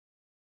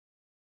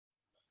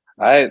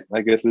Alright,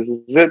 I guess this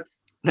is it.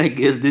 I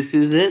guess this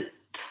is it.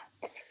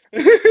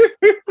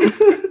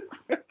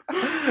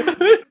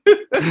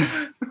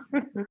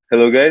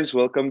 Hello, guys.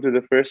 Welcome to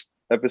the first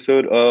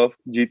episode of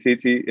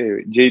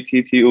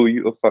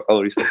JTTOU. Oh, fuck, I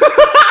already said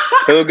that.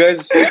 Hello,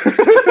 guys.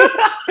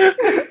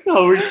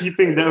 No, we're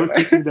keeping that. We're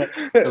keeping that.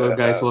 Hello,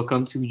 guys.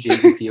 Welcome to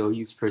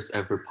JDCOU's first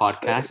ever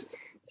podcast.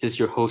 This is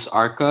your host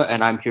Arka,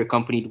 and I'm here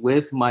accompanied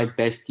with my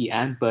bestie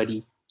and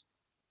buddy.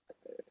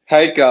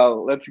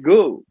 Haikal, let's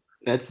go.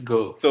 Let's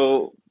go.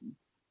 So,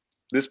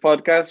 this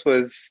podcast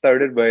was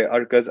started by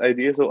Arka's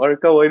idea. So,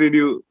 Arka, why did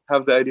you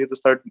have the idea to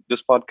start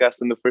this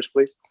podcast in the first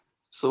place?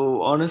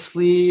 So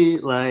honestly,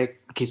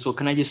 okay. So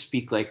can I just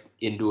speak like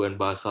Indo and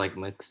Bahasa like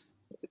mix?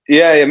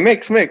 Yeah,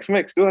 mix.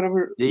 Do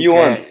whatever Jadi you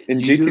want. kayak In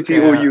jujur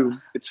kayak JTTOU,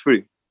 it's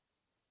free.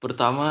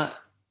 pertama,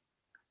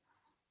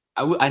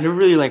 I never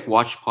really like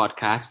watched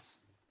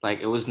podcasts. Like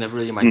it was never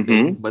really my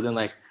thing. Mm-hmm. But then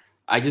like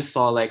I just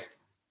saw like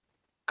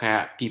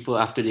kayak people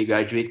after they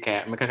graduate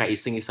kayak mereka kayak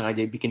iseng-iseng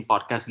aja bikin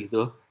podcast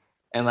gitu,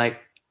 and like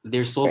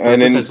their sole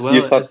And purpose then as well.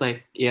 you thought, It's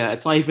like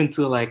it's not even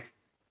to like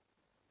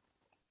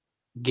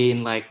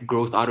gain like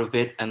growth out of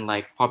it and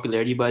like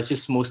popularity, but it's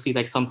just mostly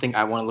like something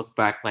I want to look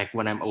back like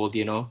when I'm old,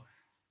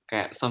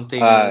 kayak something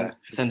it's for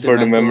the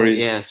sentimental. memories.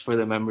 Yes, for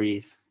the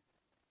memories.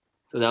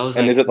 So that was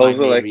And is like it my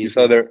also main like you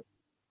saw reason. their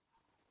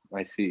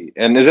I see.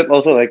 And is it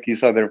also like you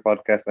saw their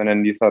podcast and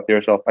then you thought to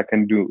yourself, I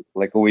can do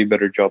like a way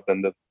better job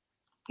than them?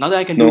 Not that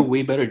I can do a No.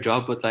 way better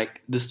job, but like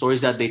the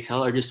stories that they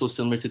tell are just so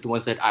similar to the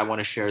ones that I want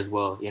to share as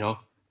well.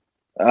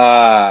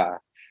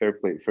 Ah, fair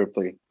play, fair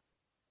play.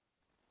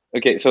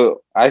 Okay,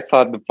 so I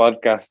thought the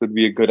podcast would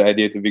be a good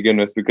idea to begin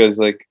with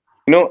because like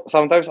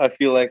sometimes I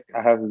feel like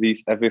I have these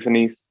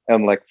epiphanies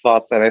and like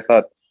thoughts and I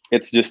thought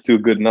it's just too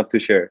good not to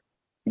share.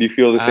 Do you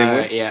feel the same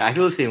way? Yeah, I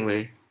feel the same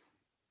way.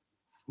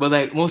 But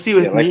like mostly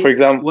Yeah, with like for me,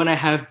 example, when I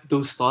have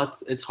those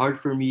thoughts, it's hard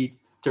for me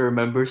to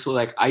remember. So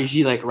like I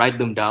usually like write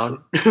them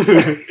down.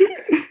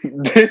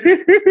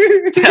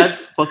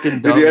 That's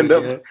fucking did you dumb. end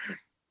up Yeah.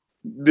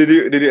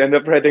 did you end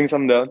up writing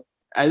some down?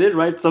 I did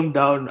write some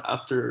down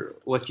after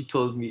what you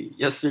told me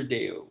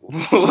yesterday,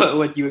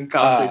 what you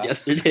encountered Ah,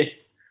 yesterday.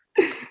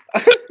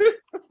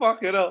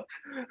 fuck it up.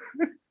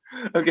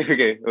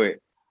 Okay, wait.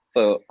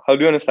 So, how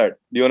do you want to start?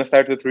 Do you want to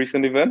start with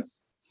recent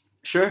events?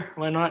 Sure,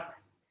 why not?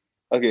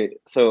 Okay,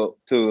 so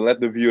to let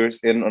the viewers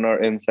in on our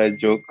inside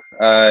joke,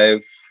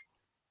 I've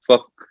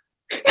fuck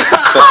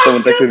fuck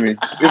someone texted me.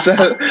 Is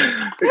that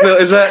no?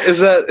 Is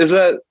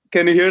that?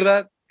 Can you hear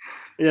that?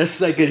 Yes,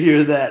 I could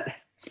hear that.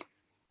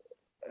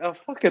 Oh,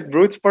 fuck it,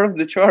 bro. It's part of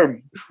the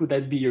charm. Would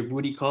that be your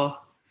booty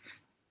call?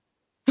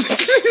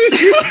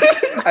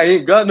 I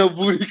ain't got no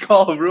booty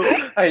call, bro.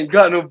 I ain't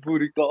got no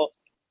booty call.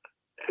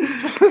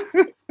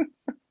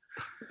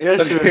 Yeah,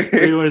 sure. Where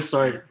do you want to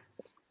start?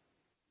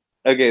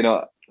 Okay,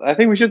 no. I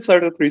think we should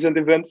start with recent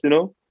events.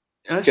 Yeah,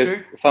 Because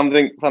sure.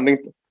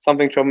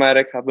 something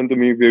traumatic happened to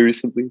me very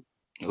recently.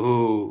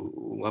 Oh,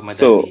 what might that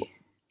So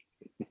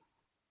be?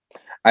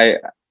 I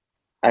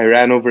I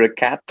ran over a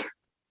cat.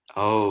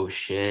 Oh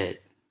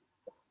shit.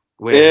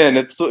 Yeah, Where? and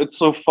it's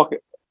so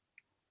fucking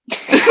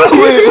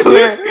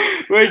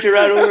Where'd you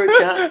run over a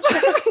cat?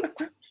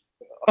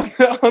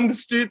 on the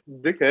street,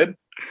 dickhead.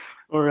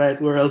 All right,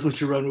 where else would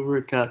you run over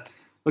a cat?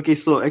 Okay,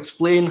 so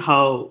explain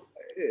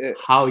Eh,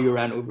 how you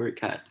ran over a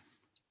cat.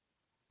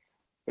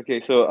 Okay,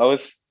 so I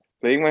was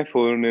playing my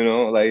phone,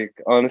 like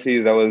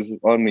honestly that was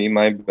on me,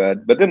 my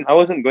bad. But then I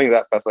wasn't going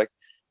that fast. Like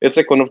it's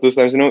like one of those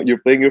times, you're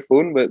playing your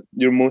phone, but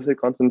you're mostly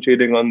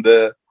concentrating on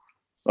the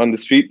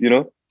street.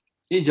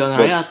 Ini jalan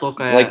But raya atau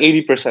like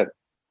kayak 80%.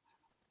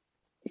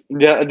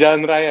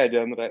 Jalan raya.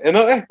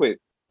 No, wait.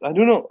 I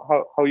don't know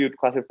how you'd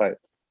classify it.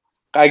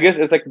 I guess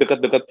it's like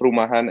dekat-dekat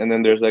perumahan, and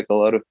then there's like a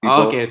lot of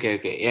oh, people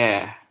okay.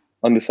 Yeah.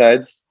 on the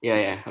sides.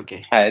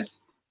 Okay. And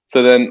so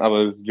then I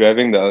was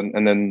driving down,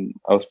 and then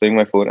I was playing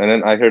my phone, and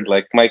then I heard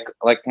like Mike.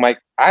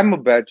 I'm a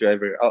bad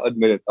driver. I'll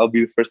admit it. I'll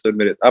be the first to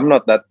admit it. I'm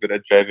not that good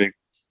at driving,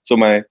 so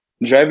my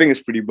driving is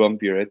pretty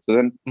bumpy, right? So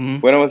then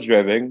Mm-hmm. when I was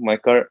driving, my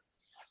car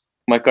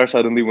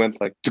suddenly went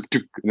like tuk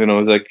tuk, and then I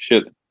was like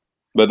shit.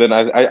 But then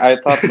I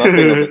thought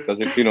nothing of it because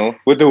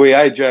with the way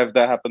I drive,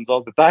 that happens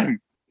all the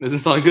time. Doesn't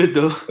sound good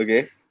though.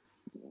 Okay,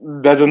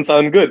 doesn't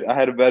sound good. I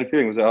had a bad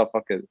feeling. I was like, oh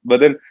fuck it. But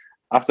then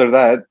after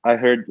that, I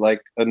heard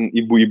like an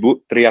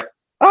ibu-ibu teriak,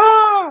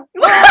 ah,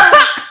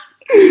 ah!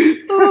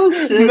 Oh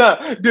shit.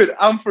 Nah, dude,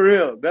 I'm for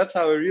real. That's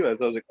how I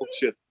realized. I was like, oh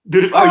shit,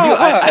 Dude, if I were you,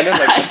 and then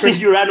like I at think first,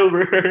 you ran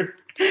over her.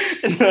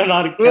 And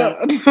not a well,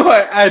 cat. no,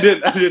 I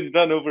didn't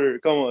run over her.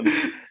 Come on,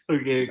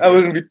 Okay. I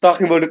wouldn't be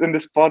talking about it in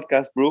this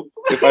podcast, bro.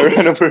 If I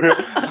ran over her,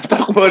 I'll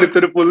talk about it to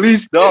the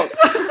police, dog.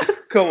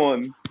 Come on,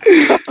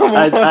 come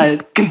on. I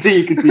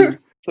continue.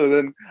 So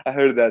then I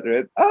heard that,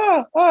 right?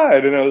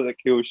 And then I was like,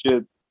 oh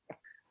shit.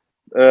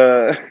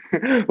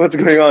 What's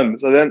going on?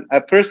 So then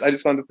at first I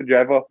just wanted to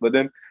drive off, but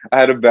then I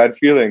had a bad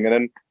feeling, and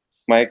then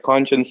my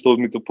conscience told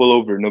me to pull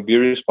over. No, be a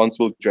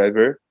responsible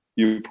driver.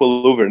 You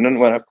pull over, and then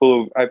when I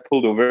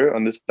pulled over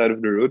on this side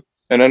of the road,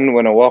 and then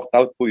when I walked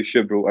out, holy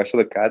shit, bro! I saw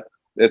the cat.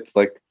 It's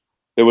like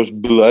there was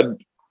blood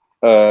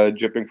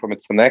dripping from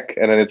its neck,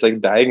 and then it's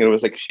like dying, and it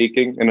was like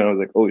shaking, and then I was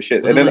like, oh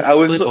shit. Was And it then like I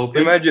was split so,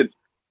 open? imagine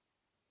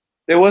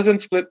it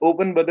wasn't split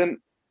open, but then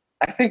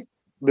I think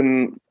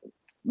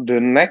the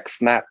neck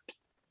snapped,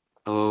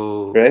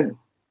 right? Oh.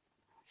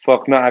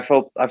 Fuck, no, I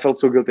felt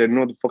so guilty. I didn't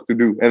know what the fuck to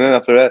do. And then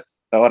after that,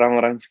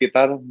 orang-orang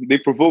sekitar, they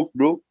provoked,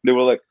 bro. They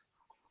were like,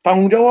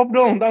 tanggung jawab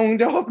dong, tanggung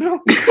jawab dong.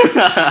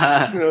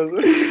 You know,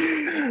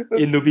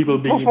 Indo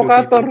people being Indo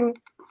provokator, people.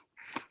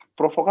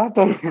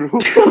 provokator, bro.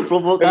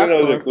 And then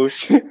I was like, Provocator. oh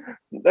shit.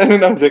 And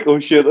then I was like, oh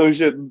shit, oh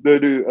shit.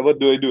 What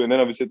do I do? And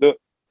then obviously, it's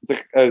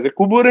like, I was like,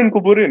 kuburin,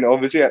 kuburin.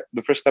 Obviously,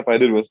 the first step I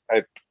did was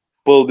I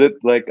pulled it,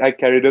 like I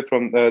carried it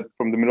from the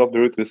middle of the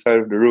road to the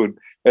side of the road.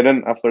 And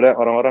then after that,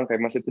 orang-orang kayak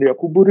masih teriak,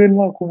 kuburin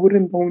lah,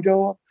 kuburin, tanggung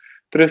jawab.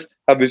 Terus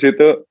habis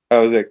itu, I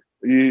was like,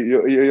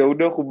 ya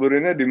udah,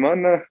 kuburinnya di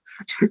mana?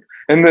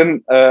 And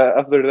then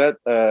after that,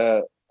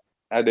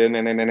 ada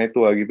nenek-nenek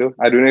tua gitu.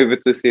 I don't know if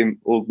it's the same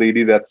old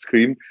lady that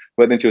screamed,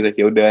 but then she was like,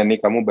 ya udah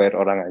nih kamu bayar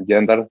orang aja,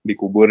 ntar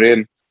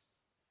dikuburin.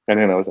 And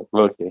then I was like,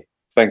 okay,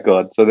 thank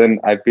God. So then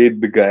I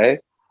paid the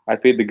guy.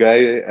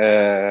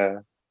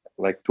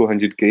 Like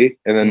 200K,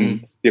 and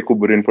then dia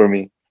kuburin for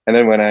me. And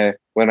then when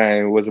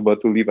I was about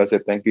to leave, I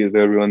said thank you to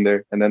everyone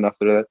there. And then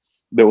after that,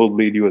 the old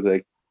lady was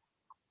like,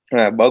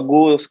 nah,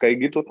 bagus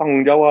kayak gitu,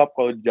 tanggung jawab.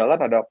 Kalau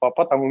jalan ada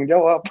apa-apa tanggung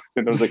jawab.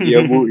 And I was like,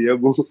 iya bu, iya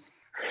bu.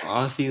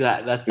 Honestly,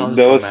 that sounds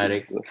That was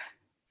traumatic.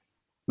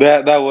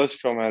 that was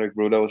traumatic,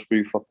 bro. That was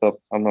pretty fucked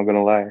up. I'm not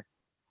gonna lie.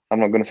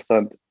 I'm not gonna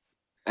stunt.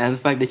 And the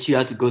fact that you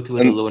had to go through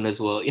it And alone as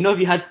well. You know, if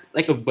you had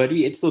like a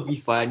buddy, it'd still be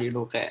fun, you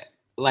know, kayak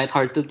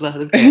lighthearted lah.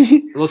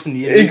 Kayak lo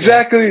sendiri.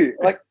 exactly,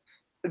 like,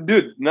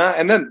 dude. Nah,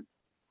 and then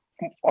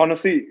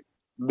honestly,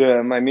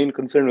 my main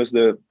concern was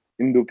the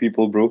Hindu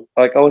people, bro.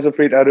 Like I was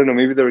afraid, I don't know,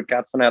 maybe they were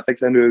cat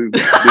fanatics and they would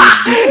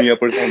beat me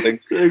up or something.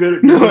 They're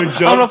gonna I'm jump. not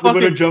They're gonna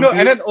fucking jump no. you.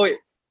 And then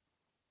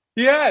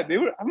yeah, they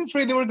were. I'm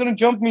afraid they were gonna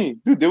jump me,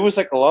 dude. There was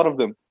like a lot of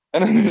them.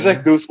 And then it's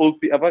like those old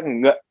people.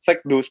 It's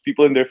like those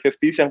people in their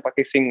 50s yang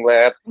pakai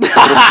singlet,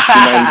 terus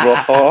main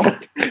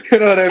rotot. You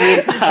know what I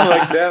mean? I'm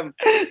like, damn.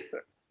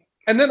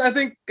 And then I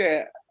think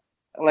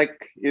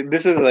like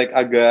this is like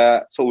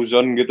agak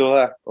seuzon gitu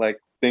lah. Like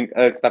think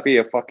tapi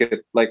ya fuck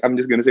it. Like I'm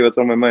just gonna say what's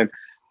on my mind.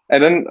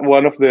 And then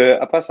one of the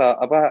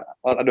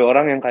ada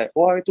orang yang kayak,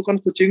 wah itu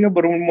kan kucingnya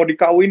baru mau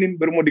dikawinin.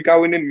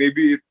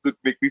 Maybe it would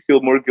make me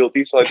feel more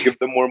guilty, so I'd give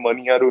them more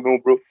money. I don't know,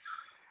 bro.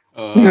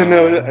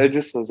 No, I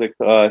just was like,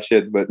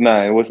 shit. But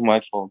nah, it was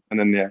my fault.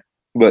 And then yeah,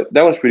 but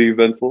that was pretty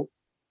eventful.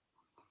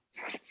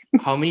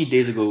 How many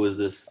days ago was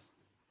this?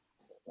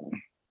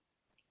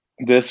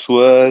 This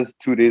was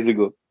 2 days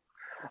ago.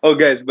 Oh,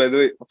 guys, by the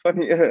way,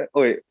 funny.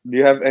 Wait, do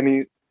you have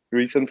any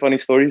recent funny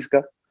stories,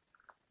 Ka?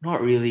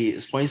 Not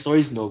really. Funny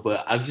stories, no,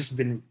 but I've just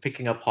been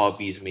picking up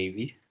hobbies,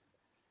 maybe.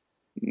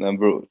 Nah,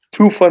 bro.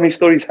 2 funny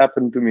stories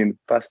happened to me in the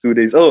past 2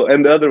 days. Oh,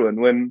 and the other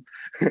one, when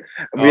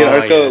me and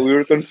Arka, we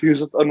were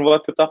confused on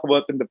what to talk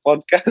about in the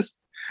podcast.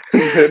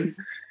 And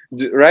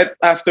then, right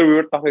after we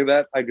were talking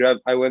that,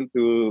 I went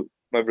to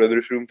my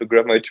brother's room to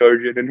grab my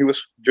charger, and he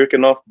was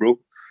jerking off,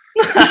 bro.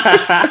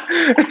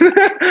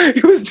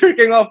 He was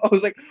jerking off. I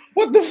was like,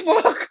 what the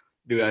fuck?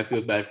 Dude, I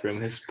feel bad for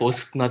him. His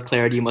post-nut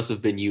clarity must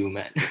have been you,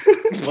 man.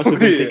 Must have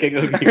been thinking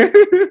of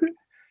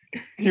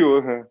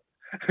you.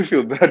 I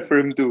feel bad for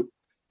him too.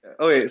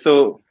 Okay,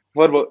 so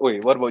what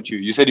about you?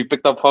 You said you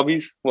picked up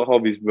hobbies? What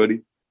hobbies,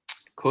 buddy?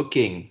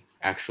 Cooking,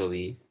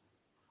 actually.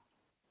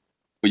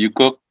 Will you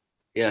cook?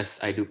 Yes,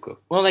 I do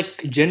cook. Well,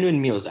 like genuine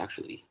meals,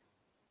 actually.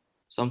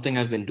 Something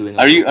I've been doing.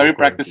 Are you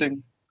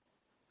practicing?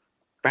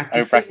 Practicing?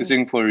 Are you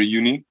practicing for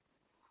uni?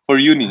 For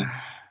uni?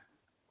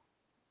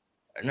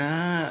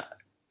 Nah,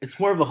 it's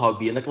more of a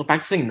hobby. Like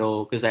practicing,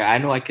 no, because I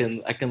know I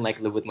can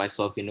like live with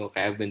myself. You know,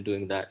 I've been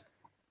doing that.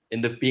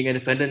 Being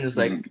independent is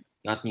like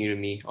not new to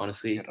me,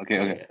 honestly.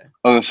 Okay. Yeah.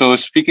 Oh, so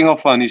speaking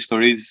of funny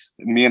stories,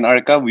 me and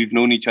Arka, we've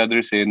known each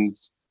other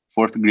since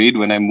 4th grade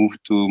when I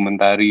moved to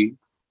Mantari,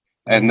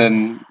 and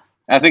then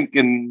I think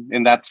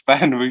in that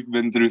span we've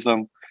been through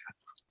some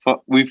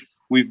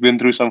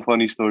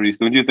funny stories,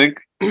 don't you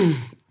think?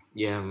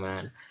 Yeah,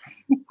 man.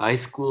 High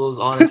school's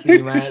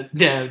honestly, man.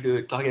 Damn,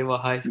 dude. Talking about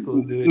high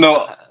school, dude.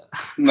 No,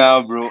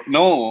 bro.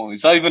 No,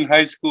 it's not even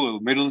high school.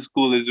 Middle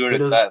school is where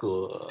it's at.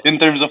 School. In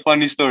terms of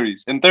funny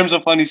stories.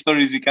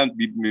 You can't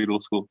beat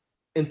middle school.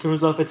 In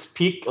terms of its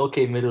peak,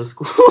 okay, middle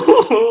school.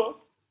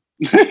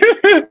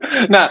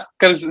 Nah,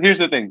 because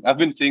here's the thing. I've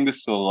been saying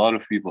this to a lot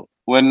of people.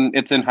 When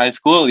it's in high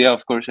school, yeah,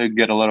 of course, I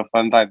get a lot of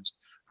fun times.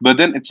 But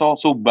then it's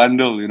also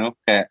bundle, you know?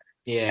 Kayak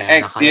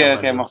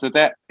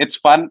maksudnya it's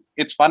fun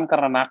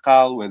karena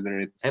nakal,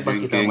 whether it's pas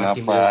kita drinking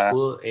masih middle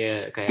school,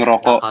 ya kayak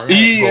ngerokok.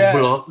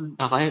 goblok.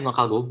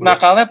 Nakal goblok.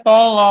 Nakalnya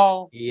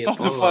tolol. Iya,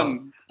 so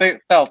fun.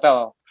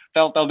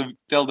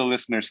 Tell the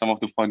listeners some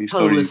of the funny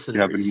stories you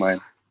have in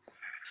mind.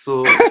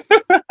 So,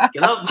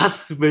 kita pas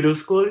middle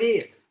school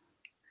nih,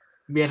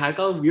 me and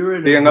Haikal, we were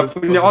in a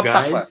group of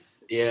guys.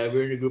 Yeah, we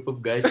were in a group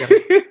of guys yang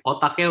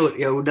otaknya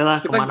ya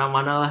udahlah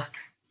kemana-mana lah.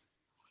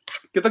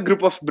 Kita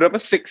group of berapa?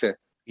 6 ya?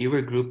 We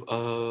were a group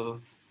of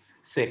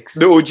 6.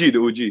 The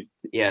OG.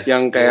 Yes,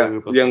 Yang you were a kayak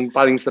group of yang 6.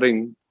 paling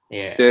sering.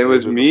 Yeah, Yeah, it we were a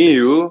was group of me, 6.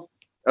 you.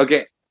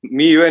 Okay,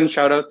 me, you, and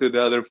shout out to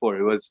the other 4.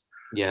 It was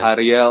Yes.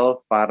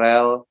 Ariel,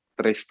 Farel,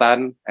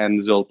 Tristan, and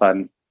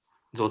Zoltan.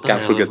 Zoltan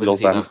Can't forget relevant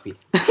si Zoltan. Tapi.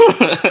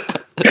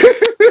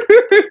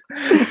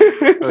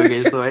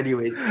 Okay, so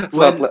anyways,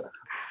 when Saat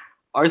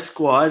our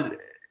squad,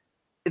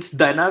 its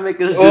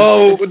dynamic is just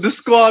oh, it's the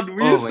squad.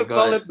 We oh used my to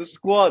call god. it the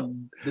squad.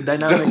 The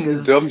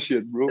dynamic Dumb is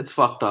shit, bro. it's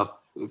fucked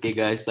up. Okay,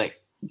 guys, like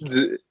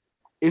The,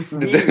 if the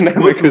we go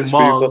dynamic to is pretty fucked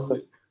malls, up.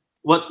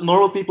 what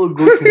normal people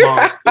go to mall,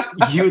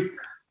 you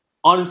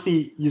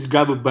honestly you just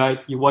grab a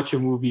bite, you watch a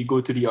movie,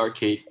 go to the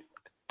arcade,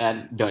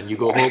 and done. You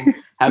go home,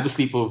 have a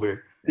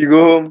sleepover. You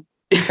go home,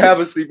 have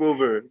a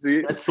sleepover.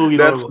 See, That's solely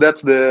that's normal.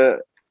 that's the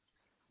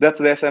that's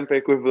the SMP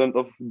equivalent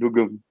of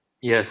Dugum.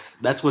 Yes,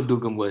 that's what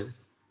Dugam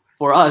was.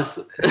 For us,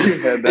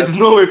 Yeah, it's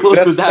nowhere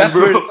close to that, that's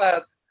bro. where it's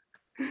at.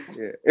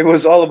 Yeah. It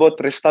was all about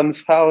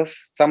Tristan's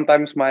house,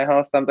 sometimes my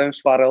house, sometimes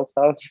Farrell's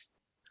house.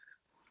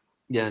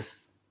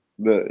 Yes.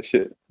 The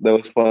shit that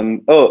was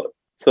fun. Oh,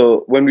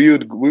 so when we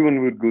would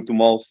go to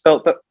malls,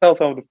 tell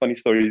some of the funny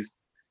stories.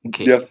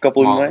 Do you have Okay, a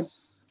couple in mind?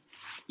 malls.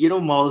 You know,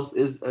 malls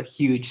is a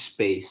huge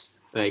space.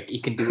 Like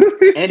you can do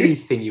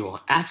anything you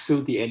want,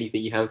 absolutely anything.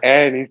 You have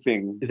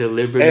Anything, the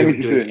liberty of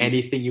doing anything.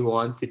 anything you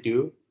want to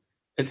do.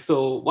 And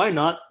so why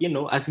not,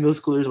 as middle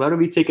schoolers, why don't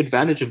we take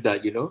advantage of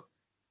that,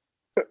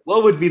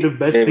 What would be the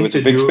best It thing was a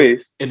to big do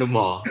space. in a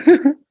mall?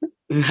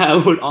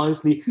 That would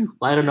honestly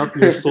lighten up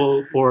your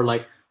soul for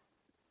like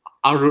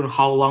I don't know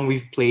how long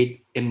we've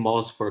played in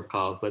malls for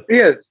Carl, but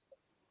Yeah,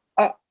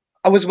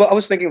 I was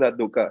thinking that,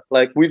 Duka.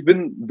 Like we've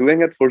been doing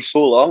it for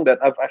so long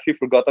that I've actually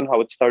forgotten how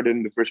it started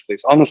in the first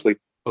place. Honestly.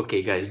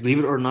 okay guys, believe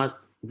it or not,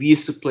 we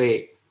used to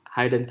play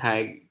hide and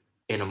tag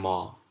in a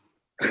mall.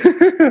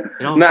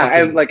 Nah, and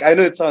Fucking like I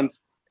know it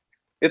sounds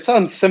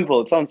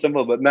simple. It sounds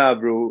simple, but nah,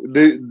 bro.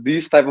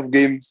 These type of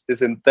games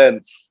is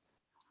intense.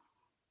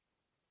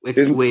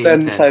 it's way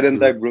Intense hide intense, and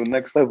dude. tag, bro.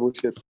 Next level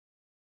shit.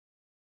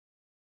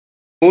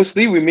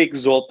 Mostly we make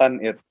Zoltan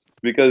it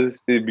because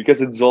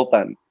it's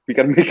Zoltan. We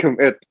can make him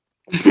it.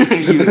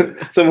 You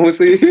So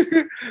mostly,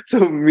 so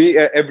me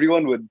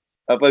everyone would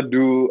apa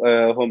do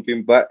home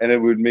pimpa and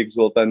then we would make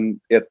Zoltan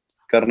it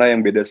karena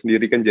yang beda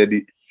sendiri kan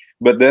jadi.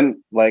 But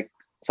then like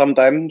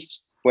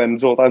sometimes when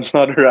Zoltan's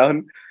not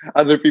around,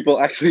 other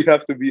people actually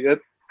have to be it.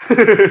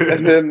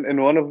 And then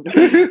in one of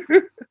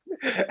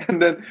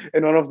and then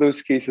in one of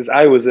those cases,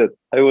 I was it.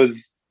 I was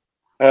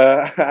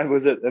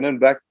it. And then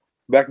back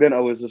then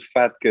I was a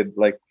fat kid,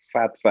 like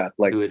fat,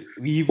 like dude,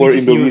 we four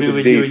just knew Indomies a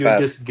you day you fat.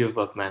 just give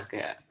up, man.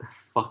 Yeah,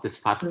 fuck this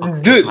fat fuck's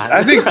it, Dude, man.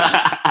 I think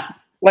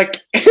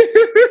like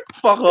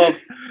fuck off.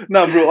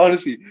 No, bro,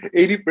 honestly,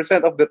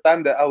 80% of the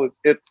time that I was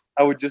it,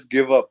 I would just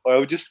give up. Or I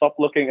would just stop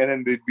looking and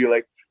then they'd be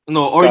like,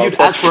 No, or "Kyle, you'd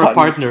such ask for a fun."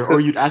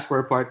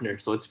 partner,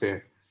 so it's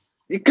fair.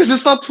 Because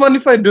it's not fun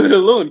if I do it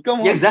alone. Come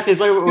Yeah, on. exactly.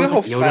 That's why we're You know always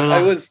how like, ya fat I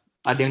udahlah, was?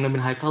 ada yang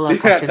nemenin Haikal lah,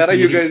 Yeah, kasihan karena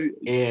you sendiri. guys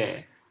Yeah.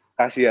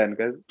 kasihan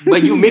kan.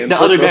 But you make the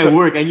Ngentot other guy loh.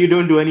 work and you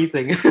don't do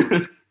anything.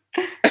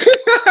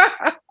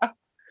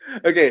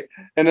 Okay,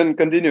 and then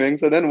continuing.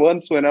 So then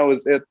once when I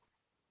was it,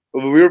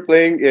 we were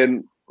playing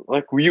in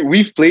like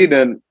we've played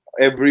in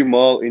every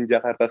mall in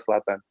Jakarta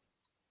Selatan.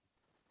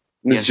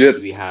 Yes, Legit.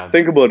 we have.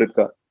 Think about it,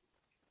 Kak.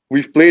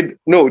 We've played.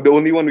 No, the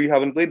only one we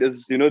haven't played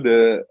is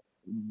the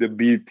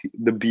B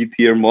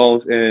tier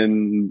malls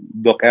in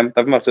Blok M.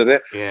 Tapi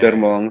maksudnya Yeah.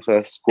 Dermongsa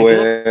Kita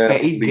Square,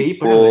 PI gay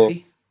pernah nggak Lipo, sih?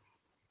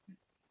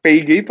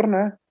 PI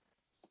pernah.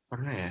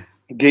 Pernah ya?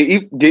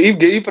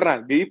 GI pernah.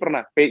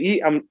 PI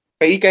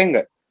kayak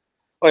enggak.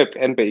 Oh ya,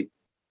 NPI.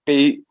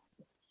 PI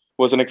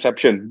was an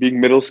exception. Being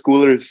middle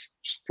schoolers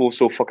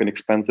so fucking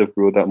expensive,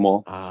 bro. That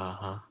mall.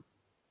 Uh-huh.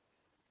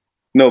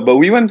 No, but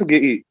we went to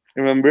GI.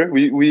 Remember,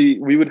 we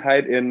would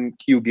hide in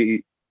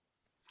QGI.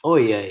 Oh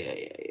yeah.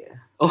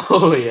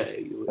 Oh yeah.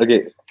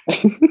 Okay.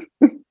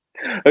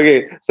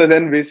 Okay, so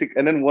then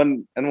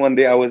one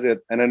day I was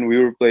it, and then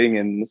we were playing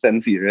in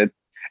Sensi, right?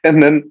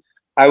 And then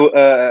I'm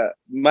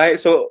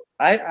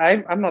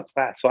not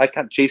fast, so I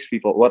can't chase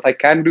people. What I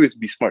can do is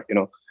be smart,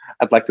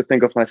 I'd like to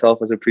think of myself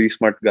as a pretty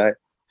smart guy.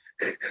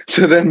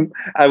 So then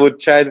I would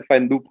try to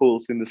find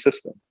loopholes in the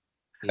system.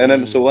 And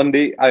then so Mm. one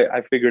day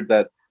I figured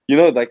that,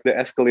 like the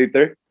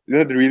escalator,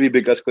 the really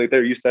big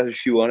escalator used to have a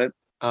shoe on it.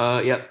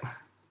 Yep.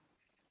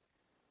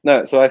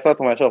 No, so I thought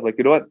to myself, like,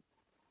 you know what?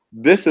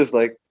 This is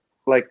like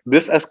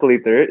this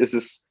escalator is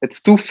just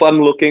it's too fun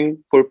looking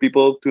for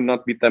people to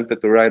not be tempted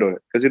to ride on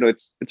it because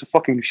it's a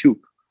fucking shoe.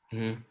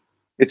 Mhm.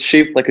 It's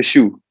shaped like a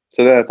shoe.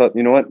 So then I thought,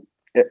 you know what?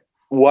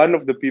 One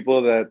of the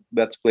people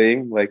that's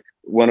playing, like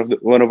one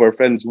of our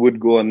friends, would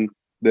go on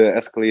the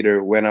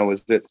escalator when I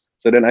was it.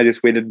 So then I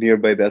just waited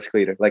nearby the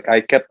escalator. Like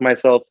I kept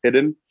myself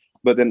hidden,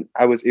 but then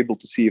I was able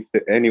to see if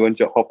anyone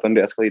hopped on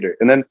the escalator.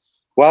 And then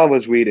while I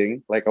was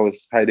waiting, like I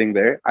was hiding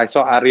there, I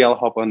saw Ariel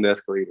hop on the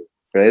escalator,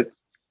 right?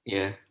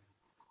 Yeah.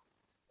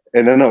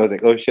 And then I was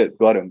like, oh shit,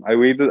 got him. I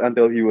waited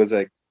until he was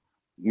like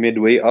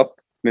midway up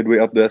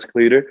the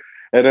escalator.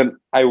 And then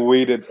I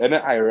waited, and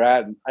then I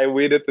ran. I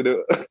waited to the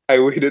I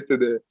waited to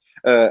the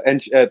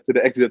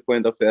exit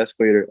point of the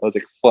escalator. I was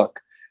like, "Fuck,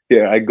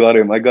 here, I got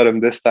him. I got him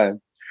this time."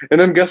 And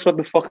then guess what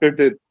the fucker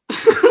did?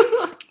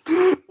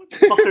 What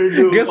the fucker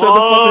do? Guess what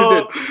the fucker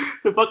did?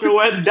 The fucker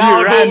went He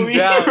down, ran homie. He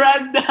down.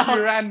 ran He down.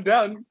 ran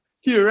down.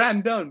 He ran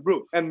down,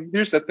 bro. And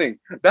here's the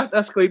thing: that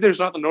escalator is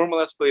not a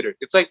normal escalator.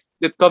 It's like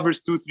it covers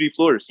 2, 3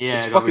 floors.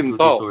 Yeah, It's I got me fucking two,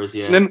 three tall. floors.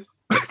 And Yeah, then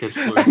it skips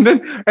and floors.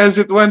 then as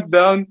it went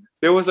down,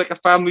 there was like a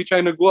family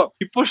trying to go up.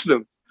 He pushed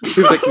them. He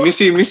was like,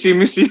 "Missy, Missy,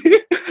 Missy."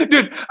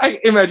 Dude, I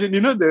imagine,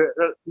 the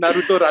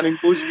Naruto running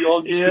pose we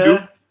all used to do.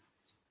 Yeah.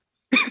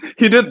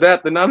 He did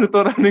that, the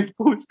Naruto running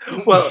pose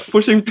while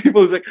pushing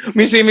people. He's like,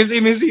 "Missy,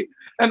 Missy, Missy."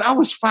 And I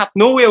was fat.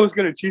 No way I was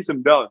gonna chase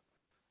him down.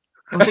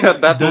 I don't think At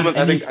I've that done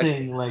moment, I think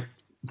anything like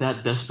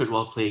that desperate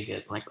while playing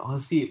it. Like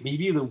honestly,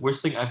 maybe the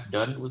worst thing I've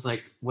done was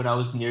like when I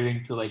was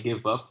nearing to like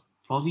give up.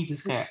 Probably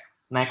just kayak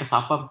naik ke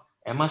sapam.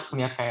 Mas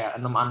ngeliat kayak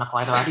 6 anak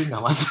lari-lari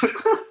nggak mas?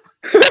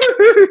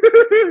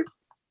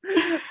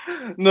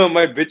 No,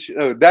 my bitch.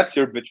 Oh, that's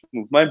your bitch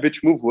move. My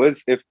bitch move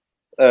was if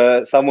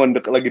someone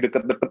lagi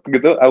deket-deket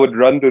gitu, I would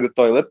run to the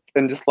toilet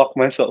and just lock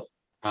myself.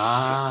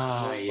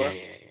 Ah, yeah,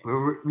 yeah, yeah.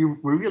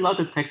 Were we allowed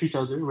to text each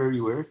other where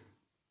we were?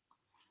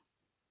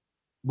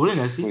 Boleh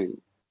nggak sih? Wait.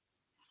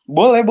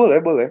 Boleh,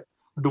 boleh, boleh.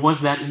 The ones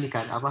that ini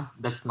kan apa?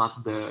 That's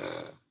not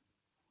the.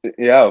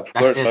 Yeah, of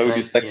That's course. it, Why would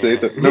right? you text Yeah.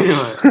 it? No,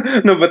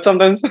 no.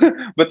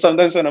 But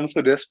sometimes when I'm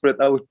so desperate,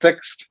 I would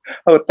text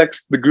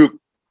the group.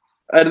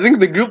 I think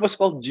the group was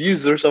called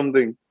G's or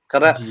something.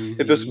 Karena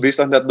it was GZ, based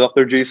on that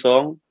Dr. J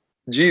song.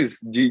 G's,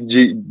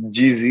 GZ,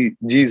 GZ,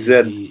 GZ,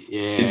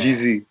 yeah.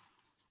 GZ.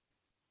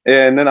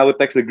 And then I would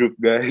text the group,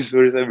 guys.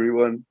 Where's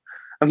everyone?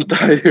 I'm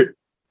tired.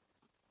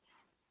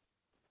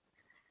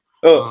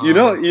 Oh,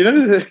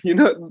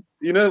 Um,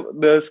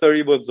 the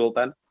story about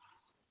Zoltan.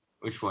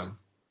 which one?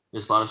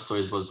 There's a lot of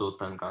stories about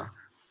Zoltan ka.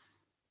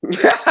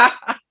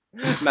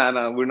 Nah,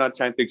 we're not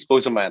trying to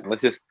expose a man.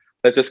 Let's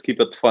just keep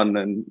it fun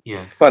and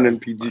Yes. fun and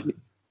PG. Fun.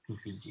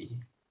 PG.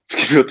 Let's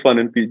keep it fun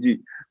and PG.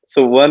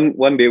 So one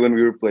day when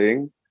we were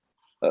playing,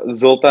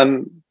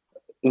 Zoltan.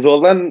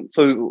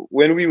 So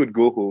when we would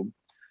go home,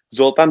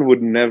 Zoltan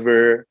would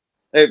never.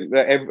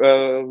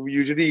 We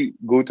usually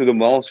go to the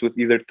malls with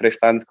either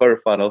Tristan's car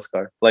or Faral's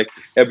car. Like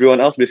everyone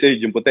else,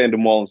 basically jemputnya in the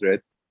malls, right?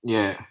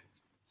 Yeah.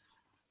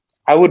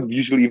 I would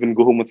usually even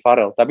go home with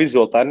Farel. Tapi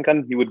Zoltan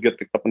kan, he would get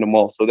picked up in the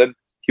mall. So then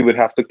he would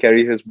have to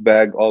carry his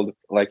bag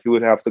he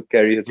would have to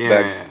carry his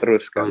bag Yeah.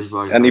 terus Got kan. his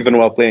body, And got even his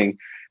while body. playing.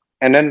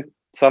 And then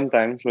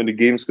sometimes when the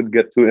games would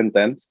get too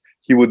intense,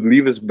 he would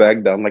leave his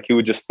bag down. Like he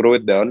would just throw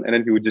it down and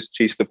then he would just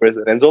chase the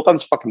person. And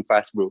Zoltan's fucking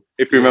fast, bro.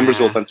 If you remember,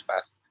 Yeah. Zoltan's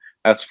fast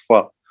as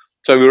fuck.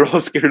 So we were all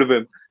scared of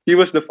him. He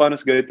was the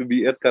funnest guy to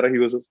be at karena he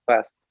was so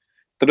fast.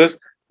 Terus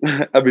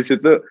abis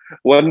itu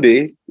one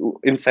day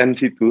in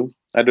Sensi too.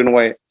 I don't know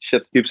why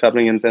shit keeps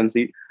happening in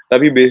Sensi.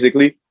 Tapi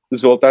basically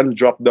Zoltan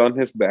dropped down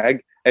his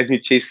bag and he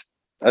chased.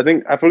 I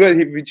think I forgot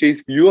if he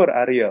chased you or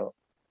Ariel.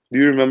 Do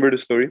you remember the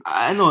story?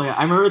 I know, yeah.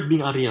 I remember it being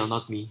Ariel,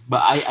 not me.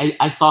 But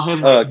I saw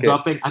him Oh, like okay.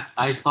 dropping.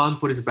 I saw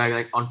him put his bag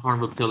like on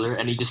front of a pillar,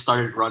 and he just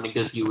started running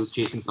because he was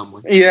chasing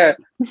someone. Yeah,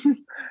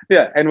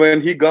 yeah. And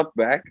when he got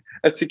back,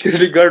 a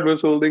security guard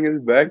was holding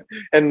his bag,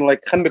 and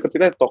like kan deket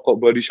sini ada toko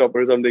body shop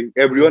or something.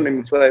 Everyone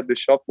Yeah. inside the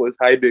shop was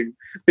hiding.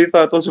 They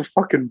thought it was a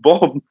fucking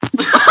bomb.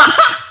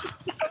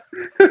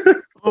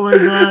 Oh my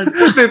god!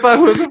 they thought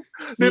it was a,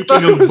 they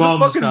thought Speaking it of was a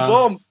bombs, fucking Kyle.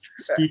 bomb.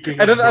 Speaking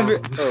And of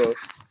then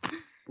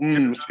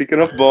bombs.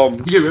 speaking of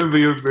bombs, You remember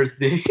your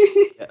birthday?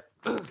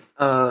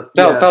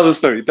 tell the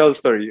story. Tell the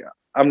story.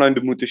 I'm not in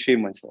the mood to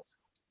shame myself.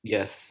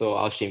 Yes, so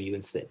I'll shame you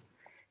instead.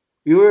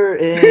 We were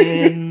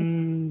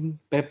in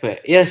Pepe.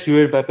 Yes, we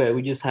were in Pepe.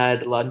 We just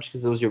had lunch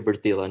because it was your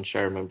birthday lunch.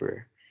 I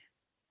remember,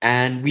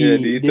 and Yeah,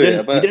 di itu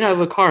ya, we apa? didn't have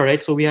a car,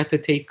 right? So we had to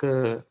take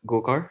a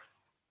go car.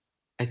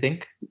 I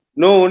think.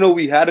 No,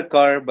 we had a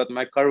car, but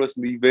my car was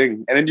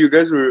leaving, and then you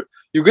guys were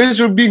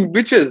being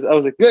bitches. I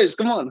was like, guys,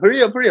 come on,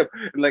 hurry up.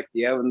 And like,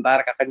 yeah,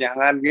 bentar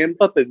kakenyangan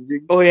ngentot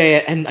anjing. Oh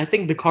yeah, and I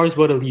think the car's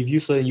about to leave you,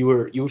 so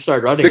you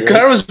started running. The right?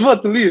 car was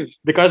about to leave.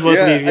 The car's about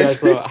to leave, I yeah.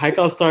 So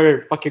Haikal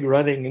started fucking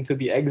running into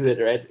the exit,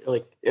 right?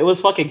 Like it was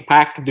fucking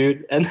packed,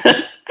 dude. And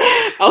then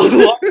I was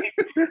walking.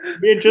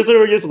 Me and Tristan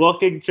were just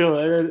walking chill,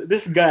 and then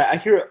this guy, I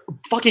hear a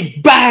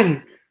fucking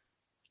bang,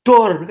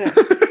 door.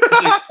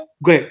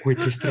 Gue, wih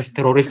Tris,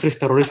 teroris,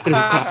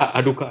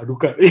 aduh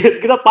kak.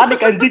 Kita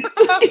panik anjing,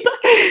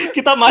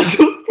 kita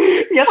maju,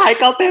 lihat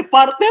Haikal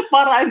tepar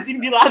anjing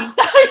di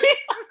lantai.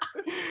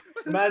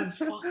 Man's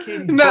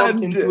fucking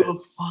bumped into a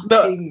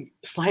fucking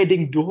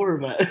sliding door,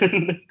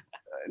 man.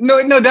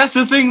 No, that's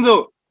the thing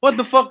though. What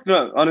the fuck?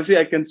 No, honestly,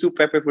 I can sue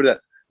Pepe for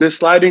that. The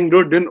sliding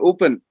door didn't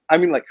open. I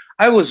mean, like,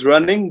 I was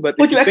running, but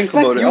What if you you think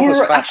about expect? it, You I was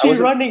were fast. actually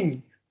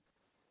running.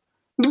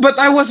 But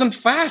I wasn't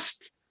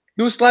fast.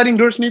 Those sliding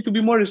doors need to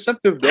be more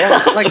receptive,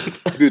 dog. Like,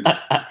 dude,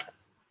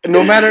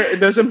 it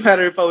doesn't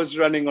matter if I was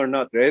running or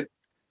not, right?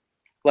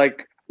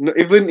 Like,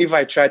 even if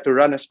I tried to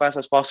run as fast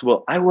as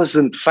possible, I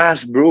wasn't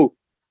fast, bro.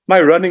 My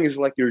running is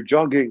like you're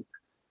jogging.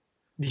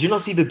 Did you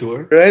not see the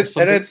door or right?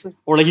 And something?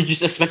 Or like you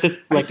just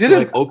expected I like to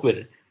didn't. like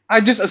open it?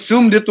 I just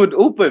assumed it would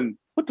open.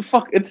 What the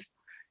fuck? It's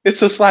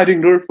a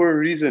sliding door for a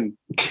reason.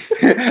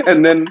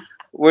 And then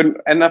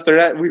and after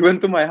that we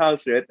went to my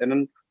house, right? And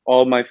then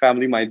all my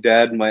family, my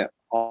dad, my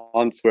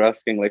aunts were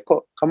asking like,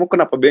 "Kok kamu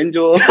kenapa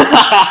benjol?"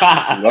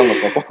 Enggak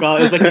apa-apa.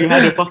 God, it's like you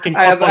had a fucking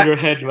I, cup on I, your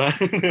head, man.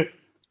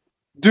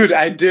 dude,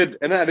 I did,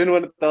 and I didn't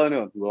want to tell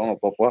anyone.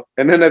 Enggak apa-apa.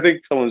 And then I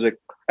think someone was like,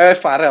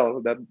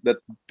 Farel, that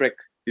prick.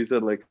 He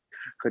said like,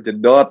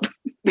 kejedot.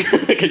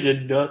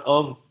 Kejedot.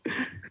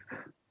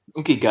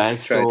 Okay,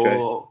 guys. Try.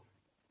 So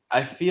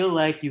I feel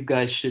like you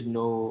guys should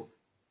know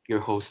your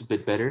host a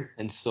bit better,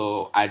 and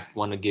so I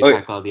want to give Oh,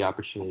 Haikal the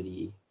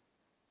opportunity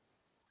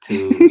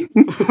to.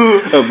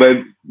 oh,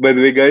 by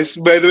the way,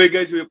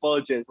 guys, we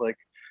apologize. Like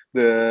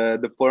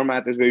the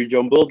format is very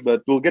jumbled,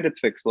 but we'll get it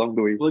fixed along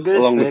the way, We'll get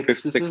it along the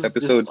fixed. fifth, This sixth is just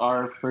episode.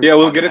 our first Yeah,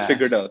 we'll get it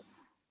figured podcast. out.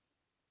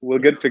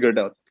 We'll get it figured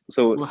out.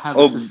 So, We'll have a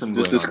oh, system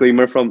just going on.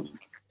 disclaimer from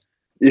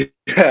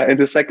yeah, in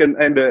the second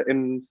and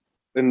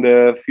in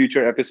the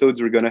future episodes,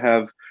 we're gonna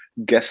have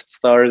guest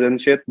stars and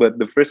shit. But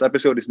the first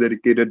episode is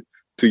dedicated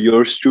to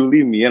yours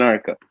truly, me and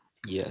Arka.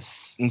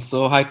 Yes. And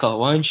so, Haikal,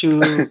 why don't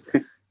you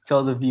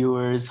tell the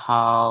viewers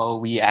how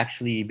we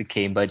actually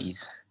became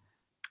buddies?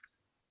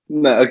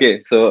 No,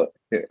 okay, so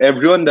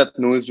everyone that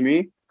knows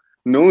me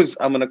knows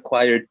I'm an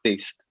acquired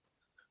taste.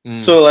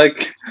 Mm, So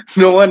like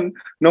no one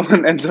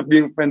ends up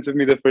being friends with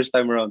me the first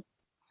time around.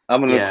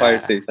 I'm an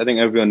acquired yeah. taste. I think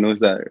everyone knows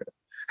that.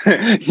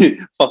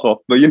 Fuck off,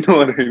 but you know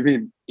what I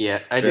mean, Yeah,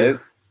 I right? do.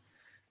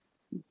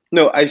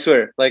 No, I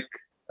swear, like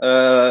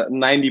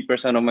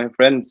 90% of my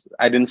friends,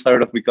 I didn't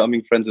start off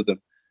becoming friends with them.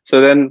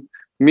 So then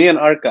me and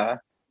Arka,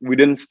 we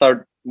didn't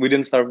start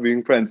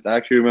being friends. I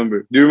actually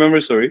remember. Do you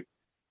remember? Sorry.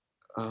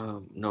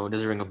 No, it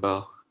doesn't ring a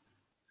bell.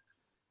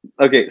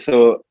 Okay,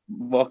 so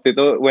waktu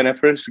itu when I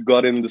first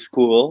got into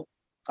school,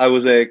 I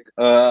was like,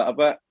 I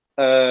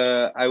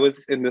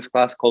was in this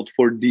class called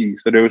 4D.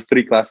 So there was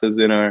three classes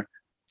in our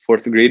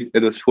fourth grade.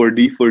 It was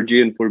 4D,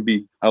 4G, and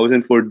 4B. I was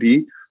in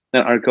 4D,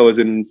 and Arka was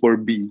in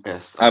 4B.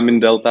 Yes, I'm in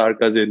Delta.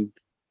 Arka's in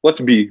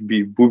what's B?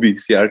 B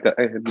boobies. Yeah, Arka.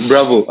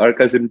 Bravo.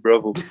 Arka's in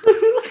Bravo.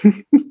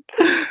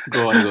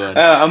 go on, go on.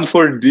 I'm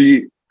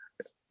 4D.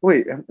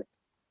 Wait.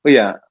 Oh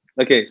yeah.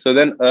 Okay. So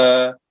then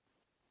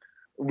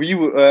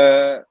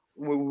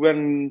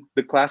when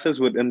the classes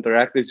would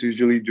interact is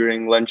usually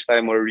during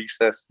lunchtime or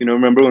recess.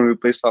 Remember when we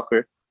play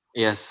soccer?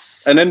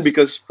 And then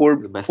because Yes, four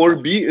the best four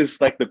B times.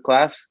 is like the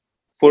class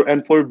four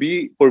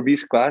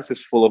B's class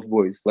is full of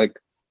boys. Like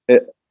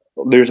it,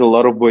 there's a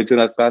lot of boys in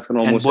that class, and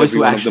And almost boys every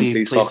who one of them actually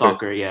plays play soccer.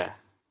 soccer, yeah.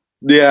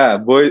 Yeah,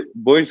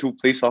 boys who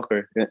play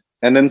soccer. Yeah.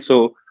 And then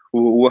so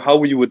how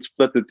we would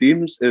split the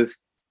teams is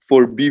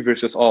 4B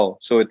versus all.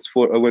 So it's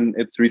when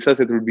it's recess,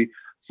 it will be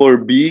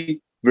 4B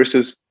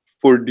versus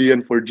 4D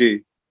and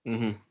 4J,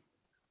 Mm-hmm.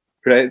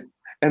 right?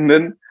 And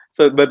then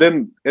but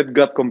then it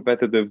got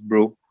competitive,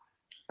 bro.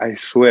 I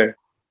swear.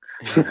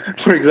 Yeah.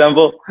 For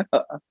example,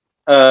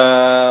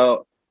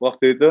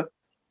 waktu itu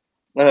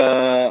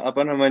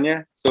apa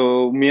namanya?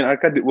 So me and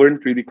Arka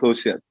weren't really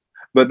close yet.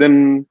 But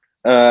then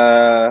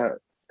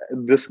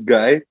this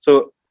guy,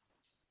 so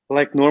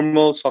like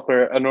normal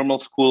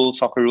school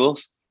soccer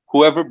rules,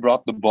 whoever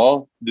brought the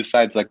ball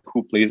decides like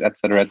who plays,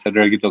 etc.,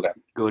 gitu kan.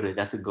 Goated.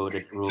 That's a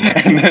goated rule, And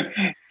actually.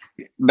 then,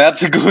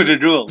 that's a good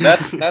rule.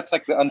 That's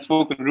like the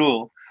unspoken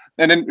rule.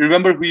 And then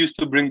remember who used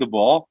to bring the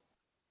ball?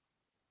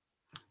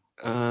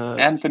 Uh,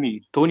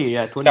 Anthony. Tony,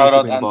 yeah, Tony Shout used to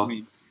out bring the ball.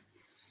 Anthony.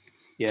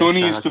 Yeah, Tony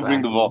shout used out to to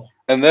bring the Anthony. ball.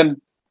 And then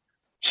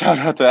shout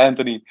out to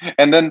Anthony.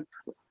 And then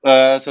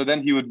so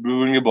then he would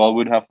bring the ball,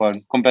 would have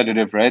fun,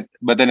 competitive, right?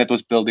 But then it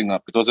was building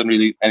up. It wasn't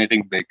really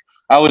anything big.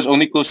 I was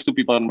only close to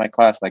people in my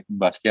class like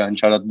Bastian,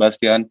 shout out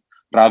Bastian,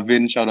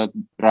 Ravin, shout out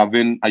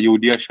Ravin,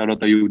 Ayudia, shout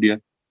out Ayudia,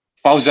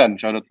 Fauzan,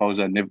 shout out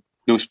Fauzan.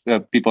 Those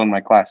people in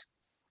my class.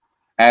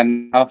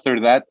 And after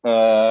that,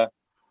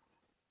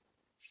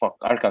 fuck,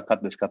 Arka,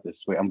 cut this.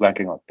 Wait, I'm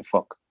blanking out. The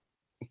fuck.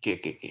 Okay.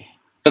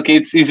 It's okay,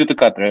 it's easy to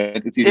cut,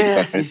 right? It's easy to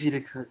cut, Yeah, right? it's easy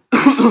to cut.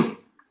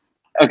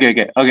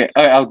 Okay.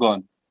 I'll go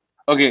on.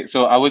 Okay,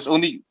 so I was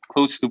only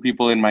close to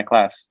people in my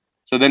class.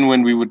 So then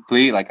when we would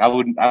play, like I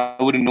wouldn't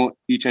know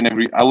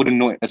I wouldn't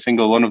know a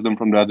single one of them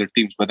from the other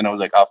teams. But then I was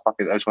like, oh fuck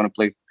it, I just want to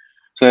play.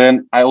 So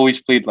then I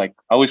always played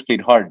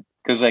hard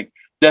because like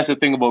that's the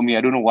thing about me.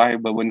 I don't know why,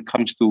 but when it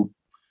comes to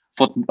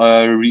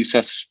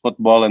recess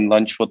football and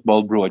lunch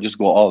football, bro, I just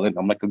go all in.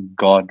 I'm like a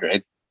god,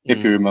 right? If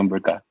you Mm, remember,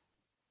 Ka.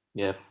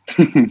 yeah.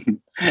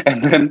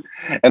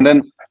 and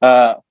then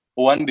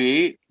one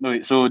day,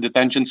 no, so the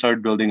tension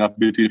started building up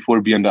between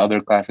 4B and the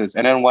other classes.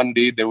 And then one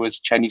day there was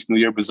Chinese New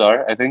Year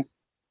bazaar, I think.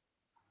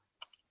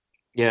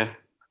 Yeah.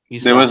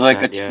 Used There to was have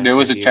like that, yeah, there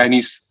was every a year.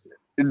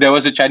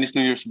 Chinese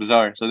New Year's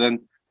bazaar. So then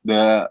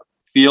the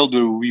field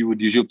where we would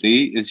usually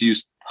play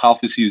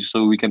half is used,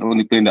 so we can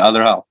only play in the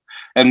other half.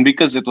 And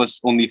because it was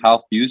only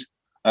half used,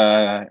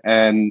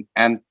 and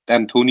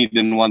Tony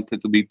didn't want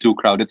it to be too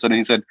crowded, so then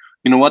he said,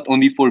 you know what,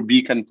 only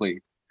 4B can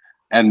play.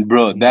 And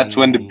bro, that's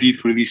when the Mm,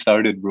 beef really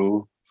started,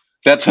 bro.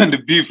 That's when the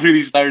beef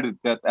really started.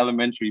 That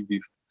elementary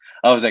beef.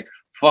 I was like,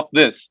 fuck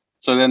this.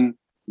 So then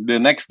the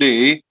next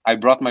day, I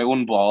brought my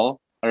own ball.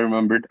 I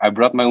remembered I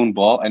brought my own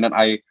ball, and then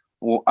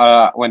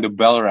when the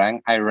bell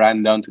rang, I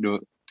ran down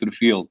to the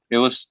field.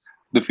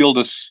 The field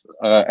was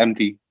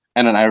empty,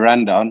 and then I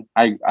ran down.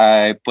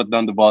 I put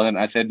down the ball, and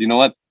I said, you know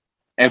what?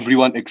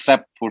 Everyone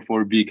except for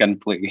 4B can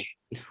play.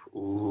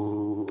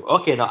 Ooh.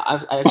 Okay, no,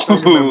 I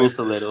actually remember this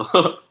a little.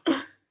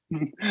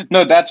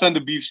 No, that's when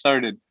the beef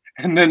started,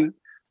 and then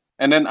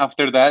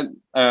after that,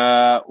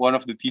 one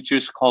of the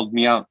teachers called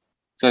me out.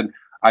 Said,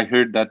 "I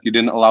heard that you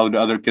didn't allow the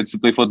other kids to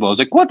play football." I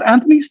was like, "What?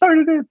 Anthony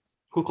started it."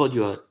 Who called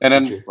you a And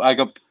then teacher? I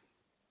got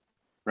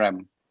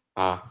Ram.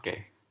 Ah,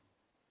 okay.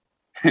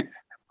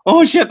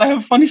 Oh shit! I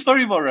have a funny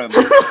story about Ram.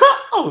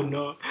 Oh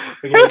no.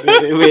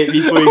 Okay, wait,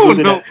 before you Oh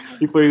go to no!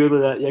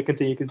 that, yeah,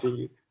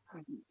 continue.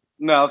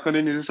 No, I'll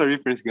continue the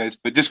story first, guys.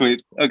 But just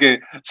wait.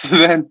 Okay. So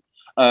then,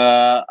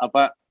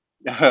 apa?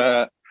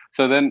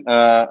 So then,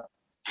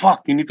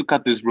 fuck! You need to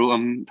cut this, bro.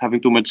 I'm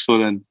having too much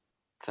swollen.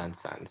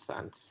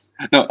 Sans.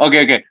 No,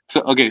 okay.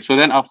 So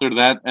then after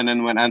that, and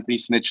then when Anthony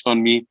snitched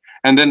on me,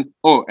 and then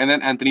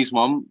Anthony's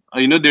mom,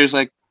 there's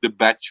like the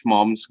batch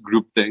moms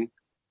group thing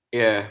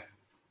Yeah.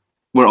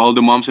 where all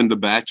the moms in the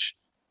batch,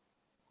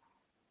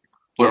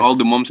 Yes.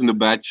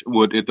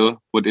 would ito.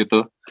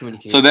 So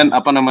Communicate. then Yeah.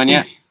 apa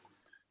namanya?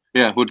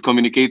 Yeah, would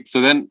communicate.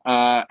 So then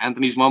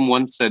Anthony's mom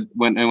once said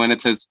when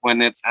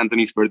it's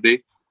Anthony's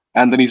birthday,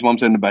 Anthony's mom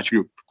sent a batch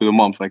group to the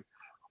moms like,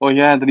 oh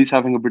yeah, Anthony's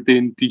having a birthday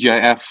in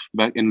TGIF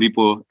back in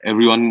Lipo.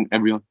 Everyone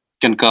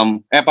can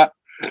come.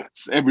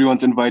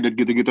 Everyone's invited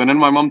gitu-gitu. And then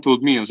my mom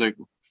told me, I was like,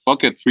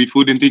 fuck it, free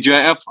food in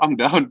TGIF, I'm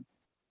down.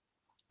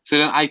 So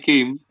then I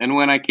came, and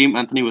when I came,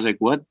 Anthony was like,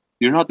 what?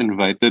 You're not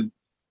invited.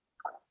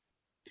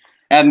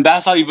 And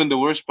that's not even the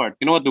worst part.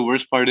 You know what the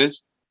worst part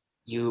is?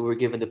 You were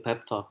given the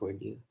pep talk,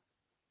 weren't you?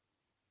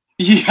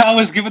 Yeah, I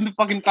was given the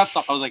fucking pep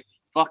talk. I was like,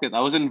 fuck it. I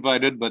wasn't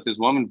invited, but his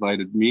mom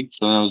invited me.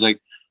 So I was like,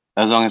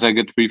 as long as I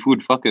get free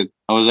food, fuck it.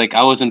 I was like,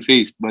 I wasn't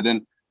phased. But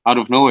then out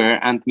of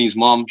nowhere, Anthony's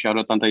mom, shout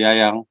out Tanta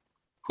Yayang,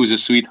 who's a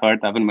sweetheart.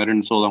 I haven't met her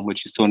in so long, but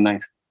she's so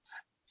nice.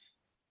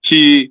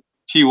 She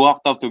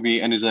walked up to me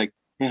and is like,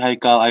 hey,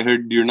 Haikal, I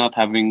heard you're not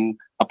having,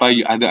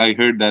 I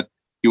heard that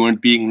you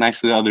weren't being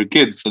nice to the other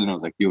kids. So then I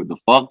was like, yo, the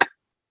fuck?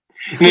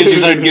 And then she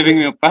started giving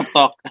me a pep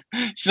talk.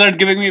 She started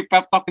giving me a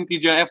pep talk in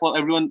TGIF while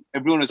everyone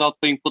was out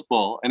playing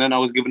football. And then I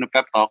was given a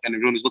pep talk and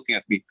everyone was looking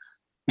at me.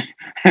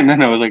 And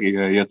then I was like,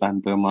 yeah,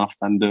 tante, maaf,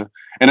 tante.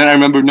 And then I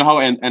remember, how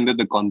I ended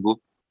the convo?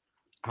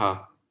 Huh.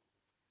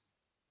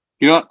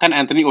 Kan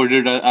Anthony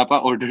ordered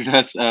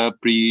us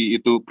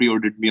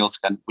pre-ordered meals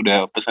kan.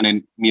 Udah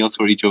pesanin meals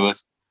for each of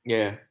us.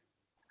 Yeah.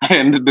 I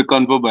ended the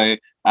convo by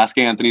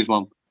asking Anthony's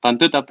mom,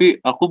 tante,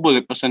 tapi aku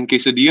boleh pesan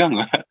quesadilla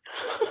nggak?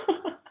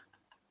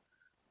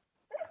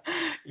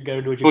 You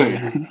gotta do what you Wait.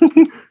 gotta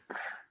do.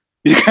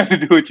 You gotta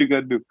do what you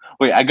gotta do.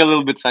 Wait, I got a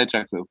little bit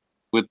sidetracked though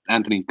with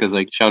Anthony because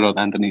like shout out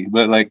Anthony,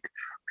 but like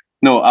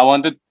no.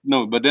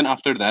 But then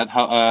after that,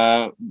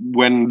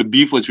 when the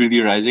beef was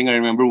really rising, I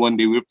remember one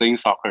day we were playing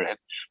soccer, right?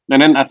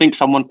 And then I think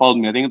someone called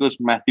me. I think it was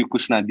Matthew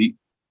Kusnadi.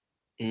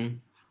 Mm.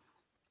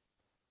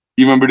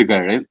 You remember the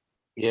guy, right?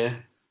 Yeah.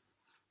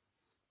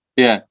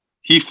 Yeah,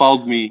 he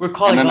fouled me, We're and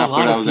calling then out a after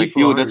lot that, I of was like,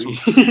 people, "Yo, aren't that's we?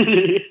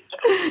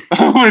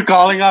 we're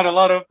calling out a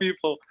lot of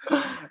people."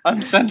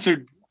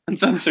 Uncensored.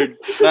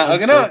 Nah,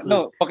 okay,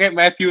 no. Okay,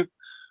 Matthew,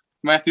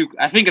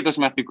 I think it was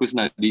Matthew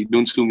Kusnadi.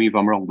 Don't sue me if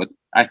I'm wrong, but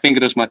I think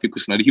it was Matthew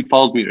Kusnadi. He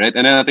fouled me, right?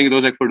 And then I think it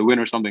was like for the win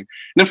or something.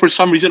 And then for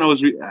some reason,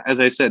 as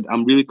I said,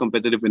 I'm really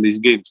competitive in these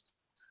games.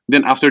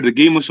 Then after the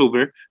game was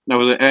over, I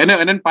was like, and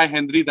then Pai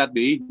Henry that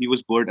day, he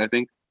was bored, I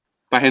think.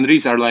 Pai Henry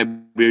is our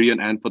librarian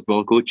and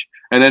football coach.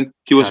 And then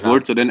he was Shout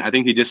bored, so out. then I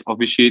think he just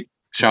officiate,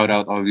 shout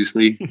out,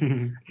 obviously.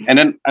 Mm. And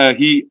then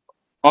he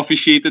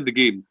officiated the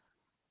game.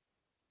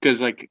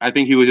 Because like I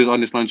think he was just on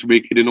his lunch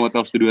break. He didn't know what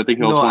else to do. I think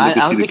he No, also wanted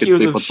to I see don't the think he kids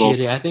was play football.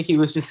 officiating. I think he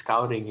was just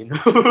scouting, you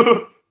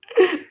know?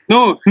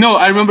 No,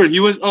 I remember he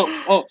was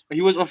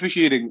he was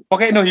officiating.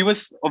 Okay, no, he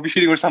was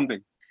officiating or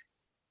something.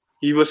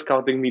 He was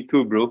scouting me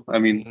too, bro. I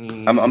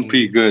mean, I'm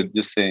pretty Mm, good,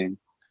 just saying.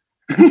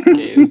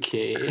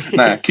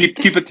 Nah, okay.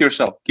 keep it to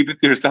yourself. Keep it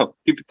to yourself.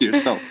 Keep it to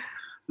yourself.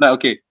 Nah,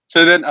 okay.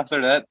 So then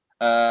after that,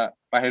 Pa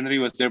Henry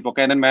was there.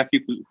 Okay, and then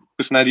Matthew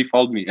Kusnadi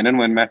fouled me. And then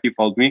when Matthew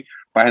fouled me,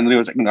 Pa Henry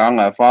was like,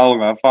 nga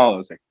foul. I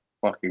was like,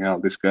 fucking hell,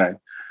 this guy.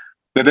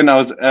 But then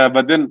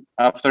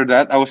after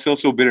that, I was still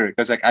so bitter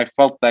because like I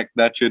felt like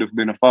that should have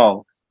been a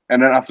foul.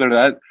 And then after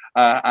that,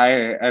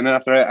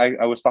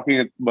 I was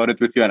talking about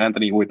it with you and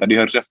Anthony. Wait, tadi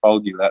harusnya foul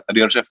gila.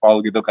 Tadi harusnya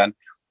foul gitu kan.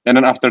 And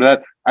then after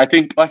that, I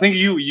think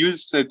you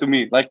said to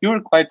me like you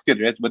were quite good,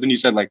 right? But then you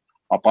said like,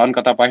 apaan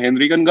kata Pak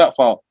Henry kan nggak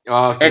foul.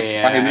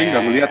 Okay, Pak Henry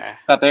nggak ngeliat yeah.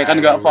 katanya I kan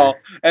nggak remember. foul.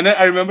 And then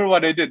I remember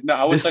what I did. No,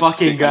 I was This such a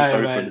fucking dick. I'm guy,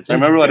 sorry for man. this. I This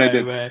remember what I guy,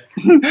 did. man.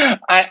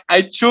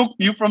 I choked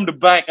you from the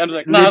back. I was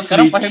like, nah,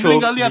 sekarang Literally Pak Henry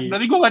nggak choked lihat. me.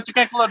 Berarti gue nggak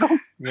cekek lo dong.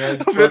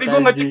 Ngentot Berarti gue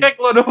nggak anjing. cekek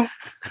lo dong.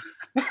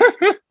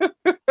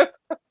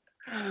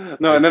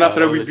 No, and then God,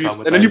 after that was we a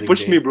beefed, and then you traumatizing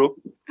pushed me, day. bro.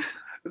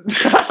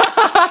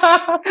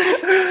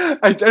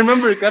 I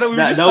remember, Kara, we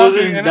were That just that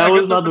talking, wasn't and that I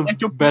was guess not I the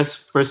choked you.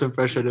 best first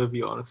impression of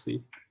you,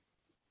 honestly.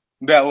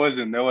 That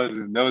wasn't.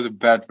 That was a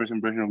bad first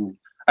impression of me.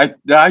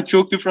 I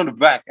choked you from the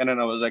back, and then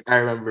I was like, I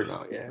remember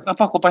now. Yeah.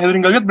 apa kok Pak Henry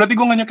nggak lihat berarti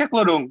gue nggak nyekek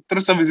lo dong.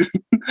 Terus habis itu,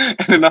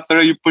 and then after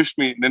that you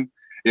pushed me, then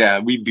yeah,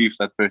 we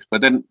beefed at first,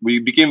 but then we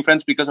became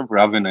friends because of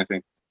Raven, I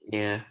think.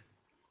 Yeah.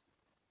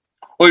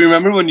 Oh, you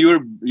remember when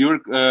you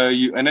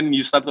and then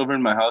you slept over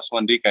in my house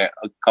one day, kayak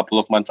a couple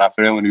of months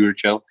after that when we were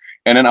chill,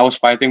 and then I was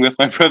fighting with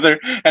my brother,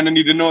 and then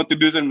he didn't know what to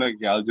do, so I'm like,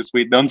 yeah, I'll just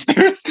wait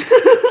downstairs.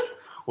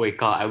 Wait,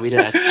 God, I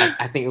waited.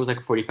 I think it was like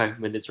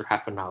 45 minutes or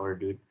half an hour,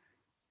 dude.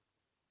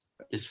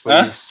 Just for you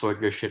Huh? to sort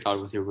your shit out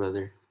with your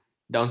brother.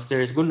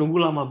 Downstairs, gue nunggu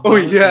lama Oh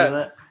banget. yeah,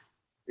 Gila.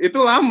 itu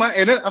lama,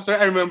 and then after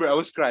I remember I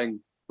was crying.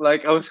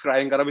 Like I was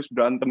crying karena habis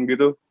berantem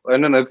gitu,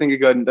 and then I think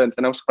he got intense,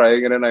 and I was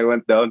crying, and then I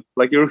went down.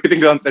 Like you were waiting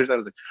downstairs, I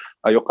was like,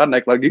 ayo kan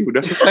naik lagi, udah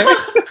selesai.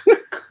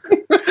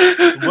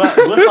 Gua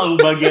selalu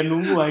bagian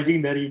nunggu anjing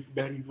dari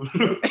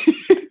dulu.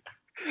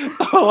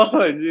 Oh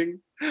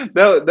anjing,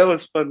 that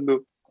was fun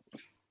though.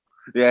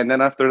 Yeah, and then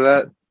after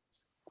that,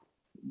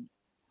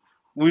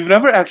 we've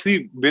never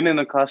actually been in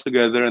a class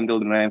together until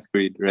the 9th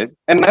grade, right?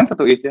 And 9th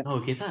atau 8th ya?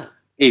 Oh, kita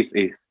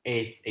 8th.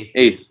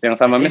 eighth. Yang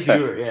sama And Miss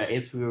S.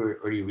 eighth we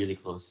were already really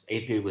close.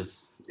 Eighth grade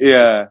was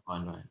Yeah.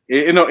 fun, man.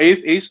 You know,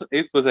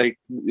 8th was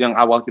like yang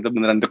awal kita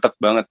beneran deket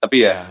banget.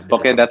 Tapi ya, Yeah,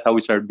 okay, that's how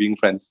we started being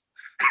friends.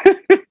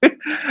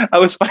 I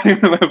was fighting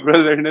with my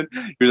brother, and then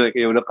he was like,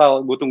 "Ya udah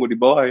Kal, gue tunggu di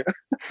bawah ya."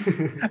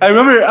 I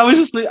remember I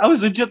was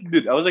legit,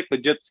 dude. I was like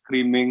legit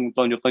screaming,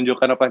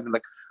 tonjok-tonjokan apa,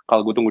 like,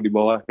 "Kal, gue tunggu di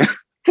bawah."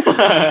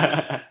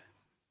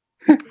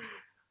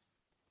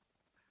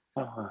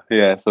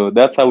 Yeah, so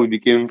that's how we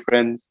became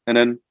friends, and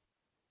then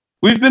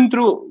we've been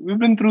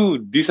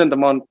through decent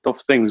amount of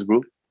things,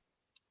 bro.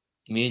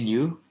 Me and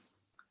you,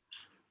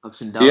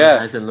 ups and downs, Yeah,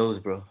 highs and lows,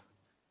 bro.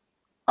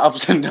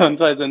 ups and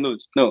downsides and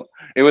lows. No,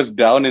 it was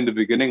down in the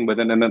beginning,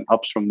 but then and then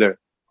ups from there.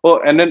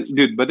 Oh, and then,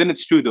 dude, but then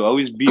it's true though. I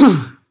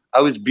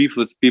always beef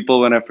with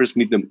people when I first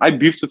meet them. I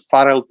beefed with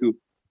Farrell too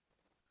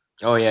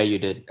Oh yeah, you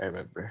did. I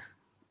remember.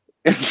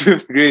 in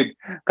 5th grade.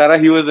 Karena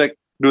he was like,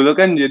 dulu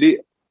kan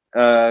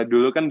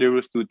there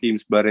was 2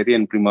 teams, Bareti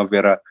and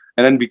Primavera,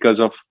 and then because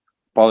of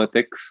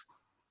politics,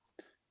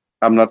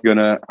 I'm not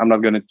gonna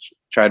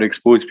try to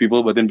expose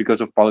people, but then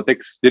because of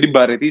politics, jadi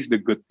Bareti is the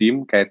good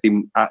team, kayak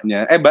tim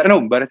A-nya.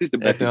 Bareti is the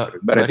bad team.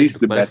 Bareti is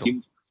the bad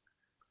team.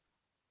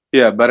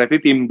 Yeah,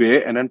 Bareti team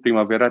B, and then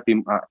Primavera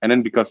team A, and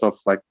then because of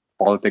like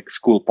politics,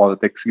 school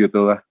politics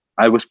gitu lah,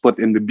 I was put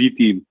in the B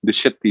team, the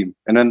shit team,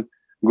 and then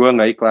gue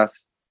nggak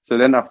ikhlas.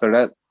 So then after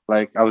that,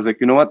 like I was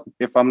like, you know what?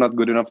 If I'm not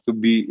good enough to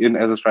be in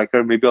as a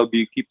striker, maybe I'll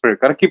be a keeper.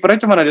 Karena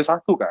kipernya cuma ada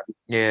satu kan.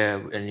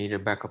 Yeah, I need a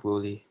backup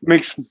goalie.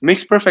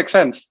 Makes perfect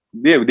sense.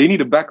 Yeah, they need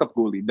a backup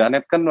goalie.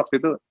 Danet kan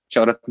waktu itu,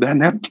 shout out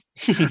Danet.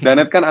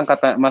 Danet kan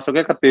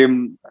masuknya ke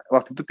tim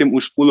waktu itu tim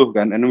U10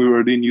 kan, and we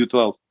were in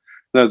U12.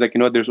 So I was like,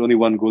 you know what? There's only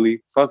one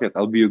goalie. Fuck it,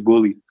 I'll be a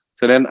goalie.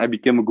 So then I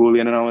became a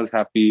goalie, and then I was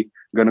happy.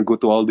 Gonna go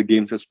to all the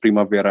games as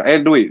Primavera.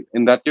 And wait,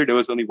 in that year there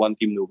was only one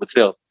team though, but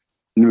still,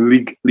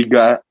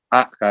 Liga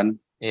A kan.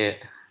 Yeah.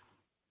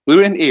 We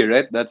were in A,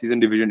 right? That season,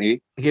 Division A.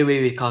 Okay,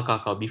 wait, Kal.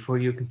 Before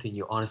you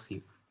continue,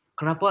 honestly,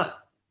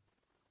 kenapa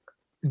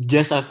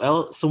Jazz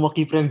FL semua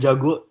kiper yang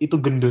jago itu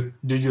gendut?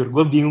 Jujur,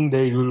 gue bingung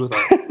dari dulu tau.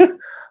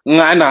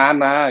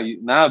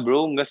 Nah,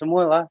 bro, nggak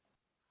semua lah.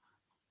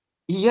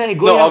 Iya,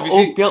 gue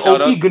yang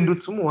OP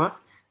gendut semua.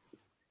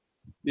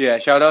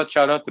 Yeah, shout out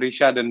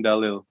Rishad dan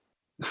Dalil.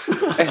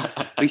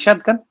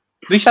 Rishad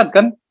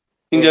kan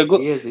yang jago.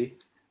 Iya sih,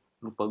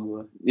 lupa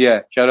gue.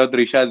 Yeah, shout out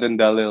Rishad and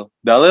Dalil.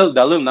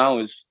 Dalil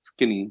now is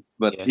skinny,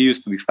 but he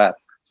used to be fat.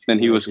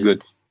 Then he was good.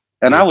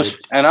 And I was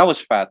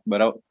fat, but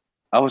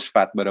I was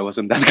fat, but I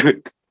wasn't that good.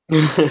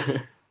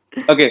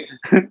 Okay.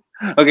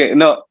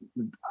 No,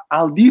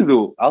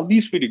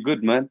 Aldi's pretty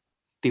good, man.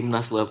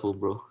 Timnas level,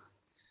 bro.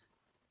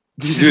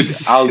 Dude,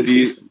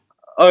 Aldi.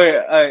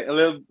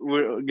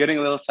 We're getting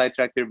a little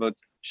sidetracked here, but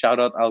shout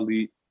out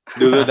Aldi.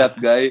 Dulu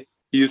that guy,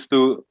 he used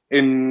to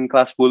in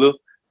class 10.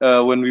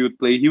 When we would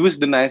play, he was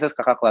the nicest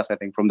kakak class, I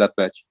think, from that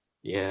batch.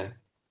 Yeah.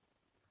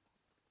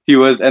 He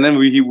was, and then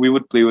we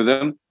would play with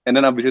him, and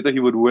then abis itu he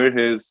would wear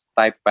his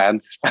tight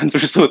pants. His pants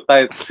were so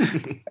tight.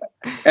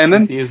 And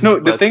then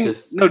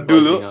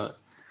dulu.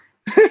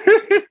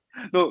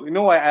 No, you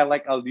know why I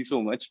like Aldi so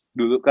much?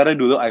 Karena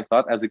dulu I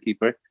thought as a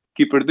keeper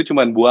itu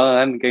cuma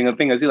buangan, kayak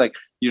ngerti nggak sih? Like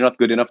you're not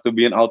good enough to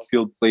be an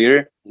outfield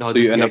player, so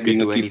you end up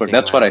being a keeper.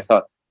 That's what I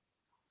thought.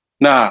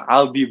 Nah,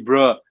 Aldi,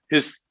 bro,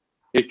 if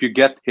you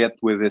get hit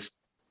with his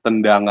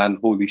tendangan,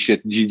 holy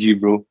shit, GG,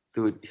 bro.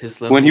 Dude, his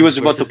level when he was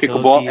about to kick a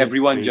ball,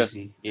 everyone just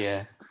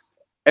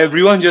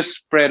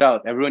spread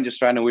out. Everyone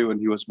just ran away when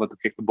he was about to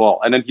kick the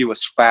ball. And then he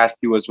was fast,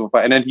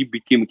 and then he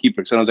became a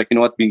keeper. So I was like, you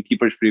know what, being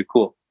keeper is pretty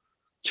cool.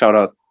 Shout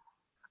out,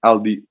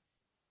 Aldi.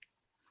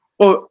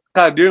 Oh,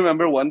 God, do you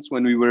remember once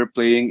when we were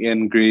playing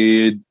in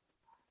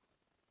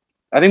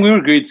I think we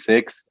were grade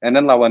 6, and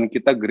then lawan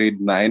kita grade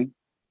 9,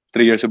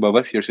 3 years above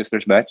us, your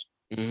sister's batch.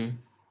 Mm-hmm.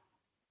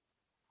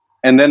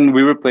 And then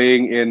we were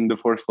playing in the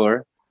 4th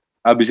floor.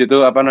 Abis itu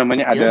apa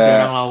namanya ada.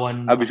 Jarang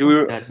lawan. Abis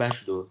itu that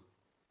batch tuh.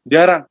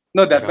 Jarang.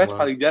 No, that Jarang batch banget.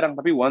 paling jarang.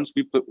 Tapi once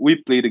we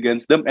played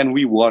against them and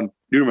we won.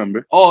 Do you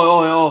remember?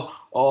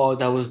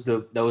 That was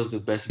the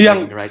best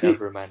Yang bragging right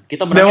ever, man.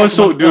 Kita that menangnya was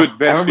so cuma dude, I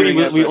best remember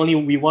feeling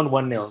ever. we won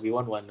 1-0. We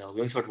won 1-0.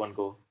 We only scored one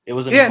goal. It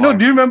wasn't Yeah, no.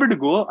 Do hard. you remember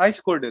the goal? I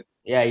scored it.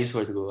 Yeah, you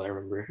scored the goal. I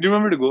remember. Do you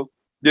remember the goal?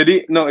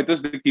 Jadi no, it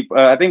was the keeper.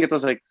 I think it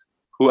was like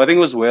who? I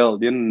think it was Well.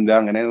 Dia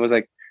nendang, and then it was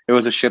like it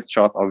was a shit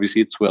shot.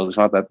 Obviously, it's Well. It's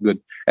not that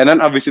good. And then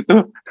obviously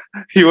too,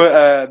 he was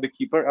the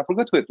keeper. I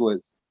forgot who it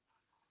was.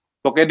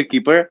 Okay, the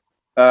keeper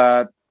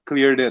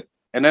cleared it.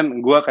 And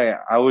then gua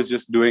kayak I was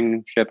just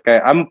doing shit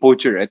kayak I'm a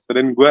poacher, right? So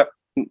then gua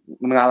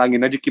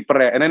ngalangin aja keeper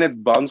ya. And then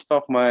it bounced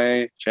off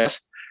my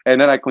chest. And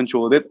then I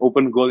controlled it,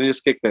 opened goal, and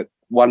just kicked it.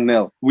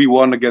 1-0. We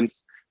won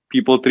against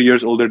people 3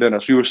 years older than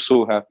us. We were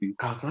so happy.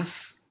 Kalau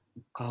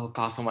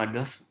sama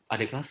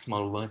adik kelas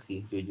malu banget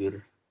sih,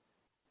 jujur.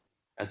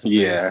 As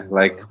Yeah, embarrassing,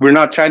 like bro. we're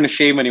not trying to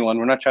shame anyone.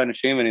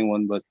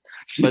 But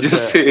But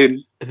just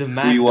saying the we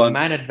man won.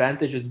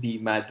 advantage was be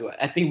mad though.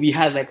 I think we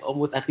had like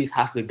almost at least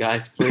half the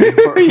guys playing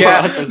for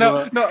Yeah, us as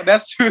well. no,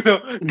 that's true though.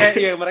 Kayak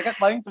yeah, mereka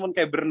paling cuma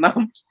kayak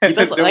berenam, and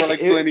Kita there were like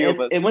like 20 of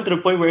us. it went to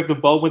the point where if the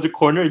ball went to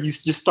corner, you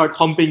just start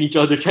humping each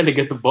other trying to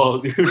get the ball,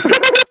 dude.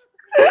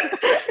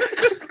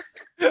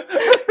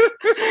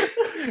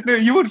 No,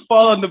 you would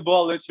fall on the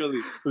ball literally.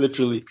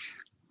 Literally.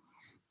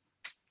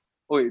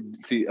 Wait,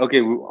 see, okay,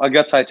 I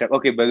got sidetracked.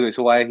 Okay, by the way,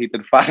 so why I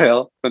hated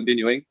Farrell,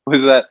 continuing,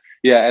 was that,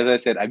 yeah, as I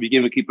said, I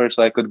became a keeper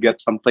so I could get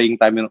some playing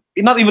time,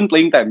 not even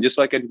playing time, just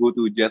so I can go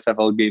to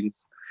JSFL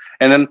games.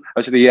 And then,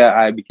 I said, yeah,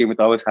 I became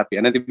it, I was happy.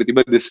 And then,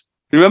 tiba-tiba this,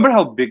 remember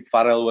how big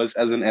Farrell was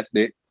as an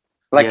SD?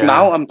 Like, Yeah.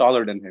 now I'm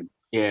taller than him.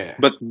 Yeah.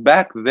 But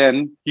back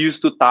then, he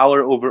used to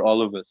tower over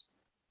all of us.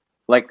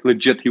 Like,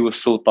 legit, he was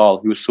so tall,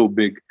 he was so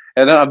big.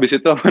 And then, abis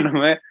itu, apa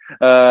namanya,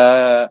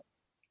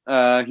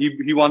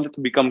 he wanted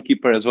to become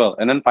keeper as well.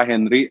 And then Pak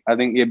Henry, I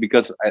think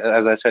because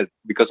as I said,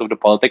 because of the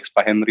politics,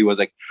 Pak Henry was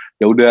like,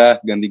 ya udah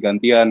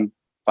ganti-gantian.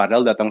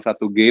 Farel datang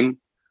satu game,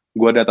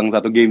 gua datang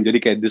satu game.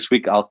 Jadi kayak this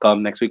week I'll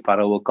come, next week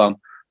Farel will come.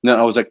 And then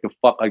I was like, the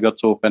fuck, I got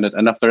so offended.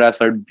 And after that, I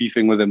started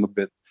beefing with him a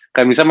bit.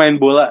 Kayak misalnya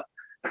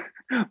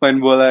main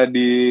bola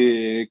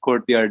di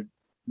courtyard,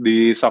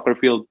 di soccer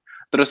field.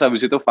 Terus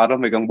habis itu Farel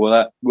megang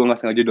bola, gue nggak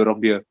sengaja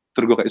dorong dia.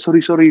 Terus gue kayak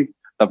sorry.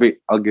 Tapi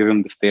I'll give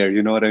him the stare, you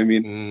know what I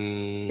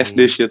mean?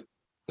 SD shit.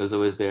 It was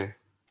always there.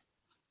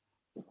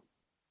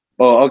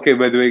 Oh, okay,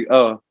 by the way.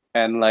 Oh,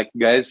 and like,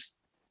 guys,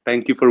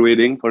 thank you for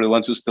waiting, for the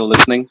ones who still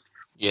listening.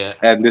 Yeah.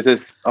 And this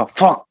is, oh,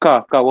 fuck,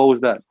 Ka, what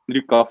was that? Did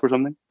you cough or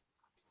something?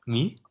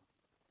 Me?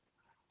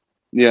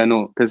 Yeah,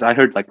 no, because I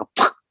heard like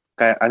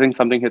I think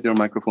something hit your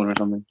microphone or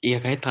something. Iya,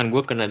 kayaknya tangan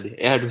gue kena deh.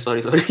 Aduh,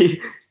 sorry.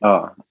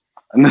 Oh,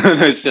 no,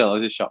 chill,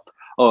 just shocked.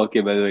 Oh,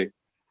 okay, by the way.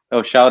 Oh,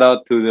 shout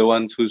out to the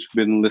ones who's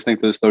been listening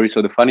to the story.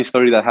 So the funny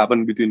story that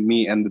happened between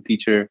me and the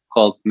teacher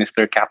called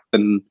Mr.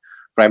 Captain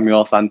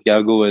Ramuel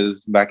Santiago was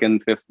back in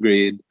 5th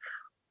grade.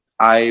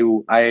 I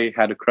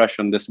had a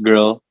crush on this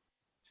girl.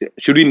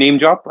 Should we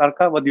name drop,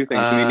 Arka? What do you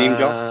think? Should we name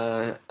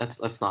drop? Let's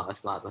not.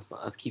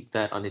 Let's keep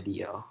that on the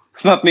DL.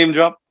 It's not name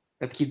drop.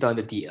 Let's keep that on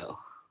the DL.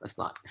 Let's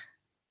not.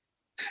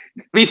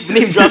 We've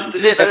name dropped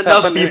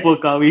enough people,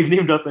 Ka. We've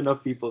named dropped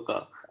enough people,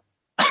 Ka.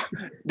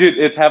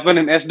 Dude, it happened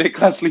in SD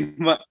class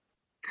 5.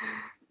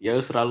 Ya,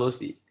 selalu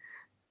sih.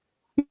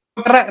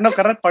 Karena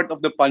part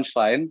of the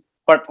punchline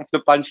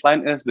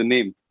is the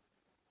name.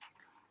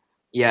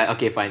 Yeah,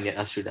 okay, fine. Yeah,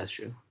 that's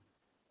true.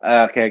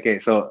 Okay.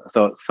 So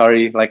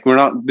sorry. Like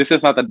this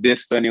is not a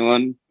diss to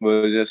anyone.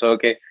 We're just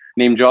okay.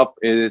 Name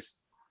drop is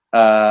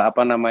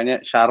apa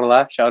namanya?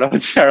 Sharla. Shout out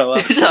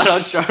Sharla. Shout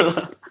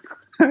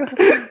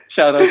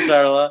out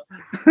Sharla.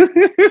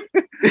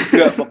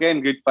 Gak, pokoknya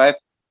in grade 5,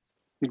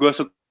 gue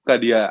suka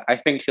dia. I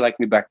think she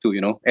liked me back too, you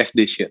know?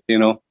 SD shit, you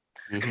know?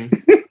 Mm-hmm.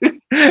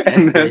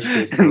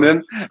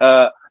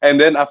 and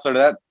then after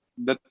that,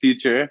 the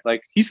teacher,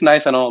 like, he's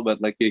nice and all,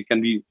 but like he can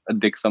be a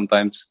dick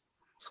sometimes.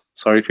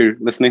 Sorry if you're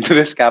listening to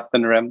this,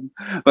 Captain Rem.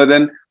 But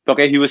then,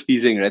 okay, he was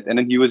teasing, right? And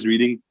then he was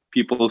reading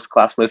people's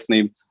class list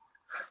names.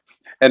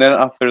 And then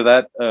after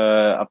that,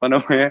 apa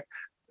namanya?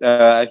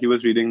 He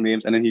was reading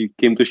names, and then he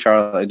came to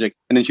Charla, and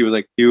then he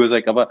was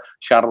like, apa?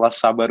 Charla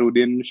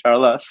Sabarudin,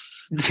 Charla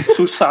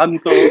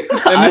Susanto.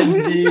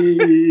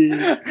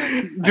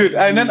 Dude,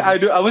 and then I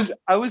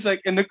was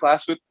like in the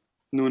class with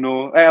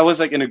Nuno. I was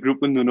like in a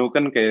group with Nuno,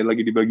 kan kayak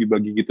lagi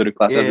dibagi-bagi gitu di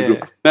class as a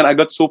group. Then I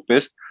got so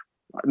pissed.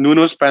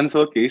 Nuno's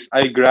pencil case,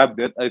 I grabbed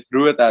it, I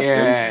threw it at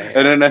him,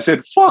 and then I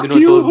said, "Fuck Nuno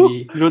you!"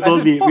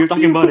 told me. We were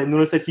talking about it.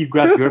 Nuno said he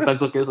grabbed your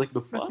pencil case. Like,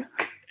 the fuck?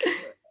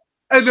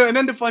 And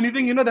then the funny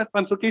thing, you know, that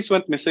pencil case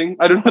went missing.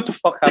 I don't know what the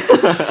fuck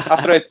happened.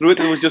 After I threw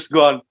it was just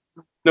gone.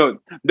 No,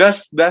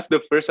 that's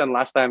the first and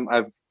last time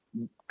I've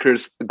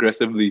cursed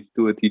aggressively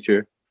to a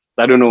teacher.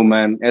 I don't know,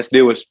 man.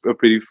 SD was a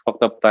pretty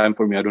fucked up time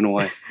for me. I don't know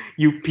why.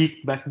 You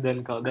peaked back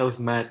then, Carl. That was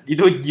mad. You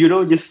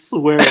don't just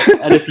swear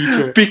at a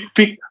teacher.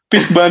 Peak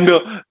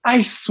bando.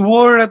 I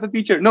swore at the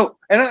teacher. No,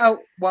 and then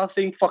while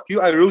saying "fuck you,"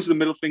 I rose the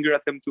middle finger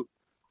at him too.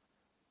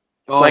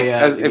 Oh, like,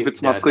 yeah, as if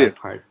it's not clear.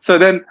 So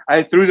then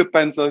I threw the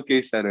pencil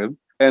case at him,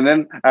 and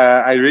then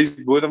I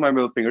raised both of my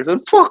middle fingers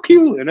and "fuck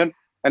you," and then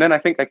and then I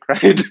think I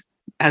cried.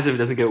 As if it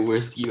doesn't get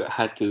worse, you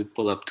had to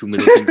pull up 2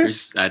 middle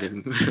fingers at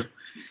him.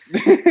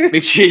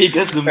 Make sure he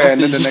gets the And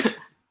then the message. next.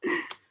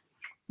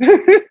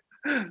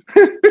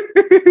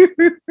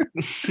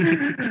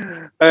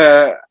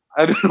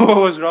 I don't know what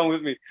was wrong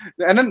with me.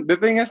 And then the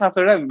thing is,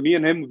 after that, me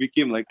and him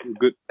became like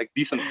good, like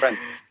decent friends.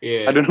 I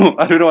Yeah. don't know.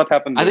 I don't know what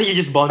happened I there. think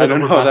you just I bonded don't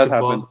know over how that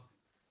happened. basketball.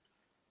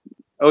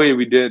 Oh yeah,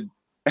 we did.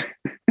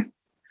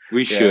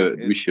 We Yeah, should.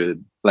 We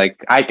should.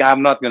 like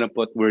I'm not gonna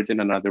put words in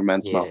another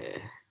man's mouth. Yeah.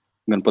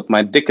 I'm gonna put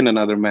my dick in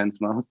another man's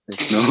mouth.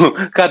 No,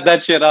 cut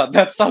that shit out.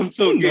 That sounds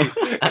so gay.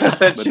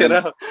 Cut that But shit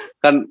then- out.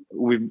 Kan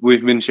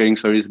we've been sharing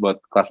stories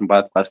about kelas 4,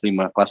 kelas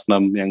 5, kelas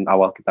 6 yang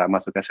awal kita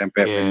masuk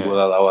SMP main Yeah.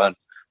 bola lawan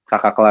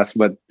kakak kelas,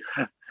 but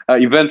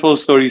eventful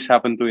stories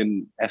happened to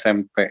in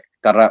SMP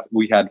karena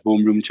we had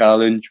homeroom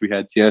challenge, we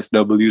had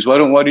CSWs. Why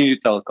don't you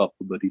tell a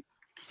couple, buddy?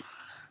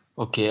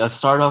 Okay, let's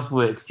start off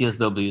with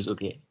CSWs.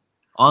 Okay.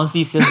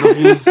 Honestly,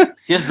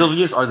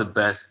 CSWs are the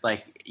best.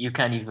 Like you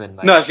can't even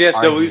like No,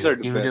 CSWs argue. are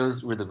the best. CSWs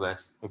were the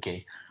best.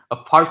 Okay.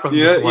 Apart from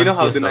You this know, one you know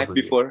how CSW. the night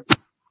before.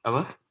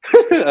 What?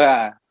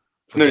 Ah.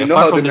 No, Okay, you know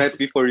apart how the from night this,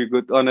 before you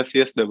go on a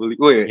CSW.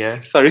 Wait, Yeah.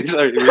 sorry,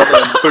 we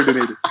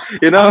coordinated.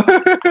 You know.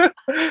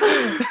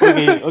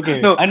 okay.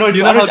 No, I know.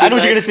 you I know how the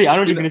what you're night- gonna say. I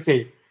know what you you're gonna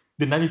say.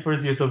 The night before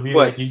CSW,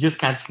 What? like you just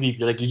can't sleep.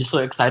 You're just so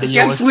excited. You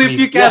You can't want to sleep.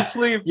 You can't Yeah,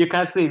 sleep. you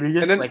can't sleep. You're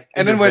just And then- like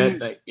and in then your when-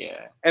 bed, like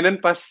yeah. And then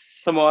pas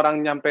semua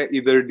orang nyampe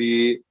either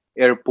di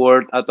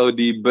airport atau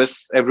di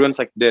bus, everyone's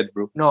like dead,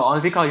 bro. No,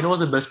 honestly, Kyle, you know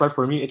what's the best part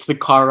for me? It's the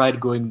car ride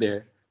going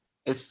there.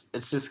 It's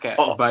just kayak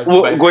Oh, vibe.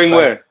 going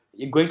where?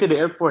 You're going to the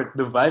airport.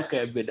 The vibe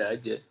kayak beda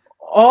aja.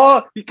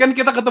 Oh, kan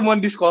kita ketemuan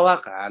di sekolah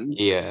kan?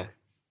 Iya.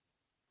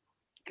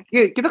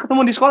 Kita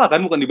ketemuan di sekolah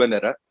kan, bukan di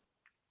bandara?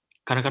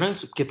 Kadang-kadang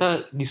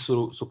kita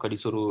suka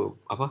disuruh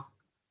apa?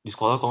 Di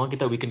sekolah kalau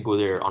nggak kita we can go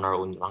there on our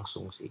own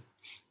langsung sih.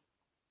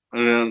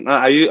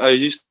 I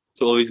used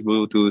to always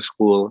go to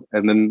school,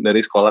 and then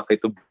dari sekolah ke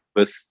itu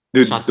bus.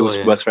 Dude, Shuttle, those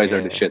yeah. bus rides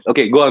are the Yeah. shit.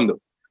 Okay, go on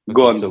though.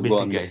 Go on so though.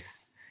 Go on. basically,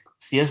 guys,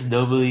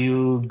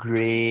 CSW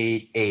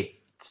grade 8.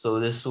 So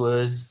this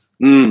was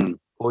Mm.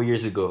 4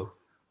 years ago.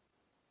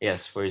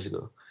 Yes, 4 years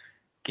ago.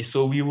 Okay,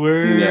 so we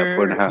were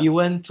 4.5. we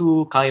went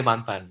to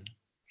Kalimantan.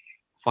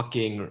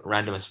 Fucking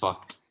random as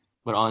fuck.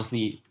 But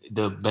honestly,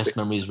 the best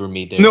memories were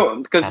made there. No,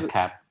 because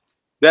Cap.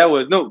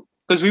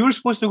 because we were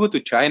supposed to go to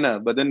China,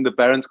 but then the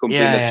parents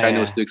complained Yeah, that China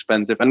yeah, was too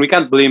expensive, and we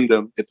can't blame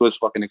them. It was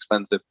fucking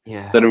expensive.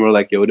 Yeah. So then we're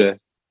like, yo, the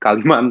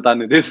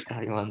Kalimantan it is.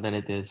 Kalimantan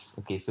it is.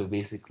 Okay, so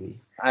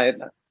basically, I,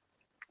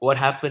 what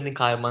happened in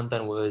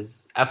Kalimantan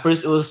was at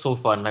first it was so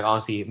fun. Like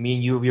honestly, me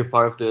and you, we were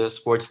part of the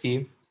sports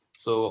team.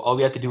 So all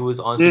we had to do was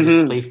honestly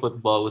just play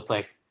football with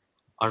like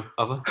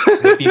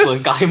the people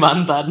in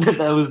Kalimantan.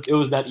 It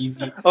was that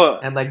easy. oh,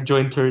 And like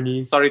join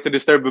tourneys. sorry to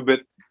disturb a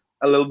bit.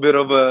 A little bit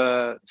of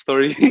a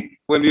story.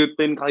 When we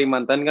played in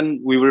Kalimantan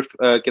kan, we were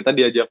kita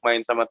diajak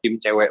main sama tim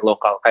cewek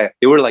lokal kayak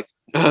they were like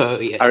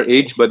Yeah. our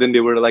age, but then they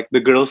were like the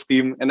girls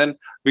team. And then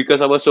because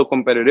I was so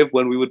competitive,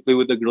 when we would play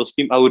with the girls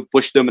team, I would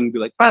push them and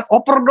be like, "Ah,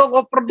 oper dong."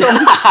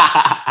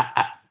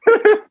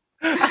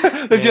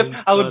 Legit,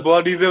 I would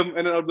body them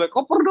and then I'd be like,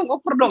 oper dong.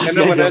 And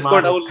then when I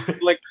scored, I would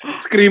like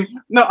scream.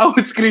 No, I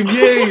would scream,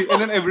 yay!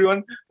 And then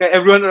everyone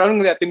around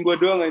ngeliatin gue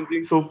doang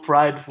anjing. So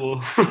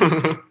prideful.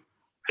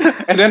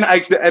 And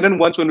then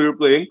once when we were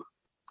playing,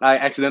 I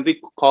accidentally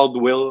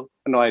called Will.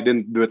 No, I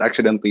didn't do it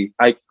accidentally.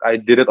 I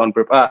did it on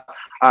purpose.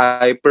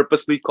 I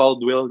purposely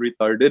called Will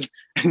retarded.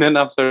 And then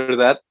after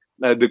that,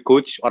 the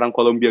coach orang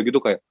Colombia gitu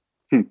kayak,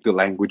 the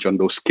language on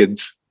those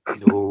kids.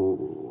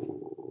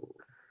 No.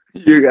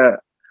 Yeah.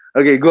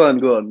 Okay, go on.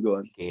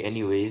 Okay,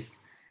 anyways,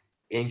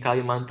 in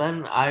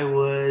Kalimantan, I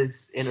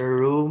was in a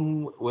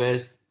room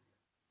with,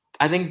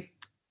 I think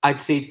I'd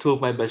say 2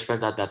 of my best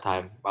friends at that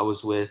time. I was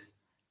with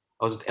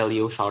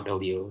Elio, shout out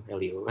Elio,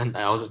 and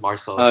I was with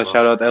Marcel as well.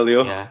 Shout out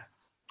Elio. Yeah.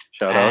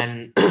 Shout out.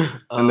 And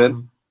And then?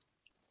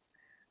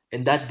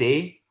 in that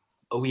day,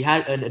 we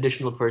had an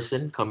additional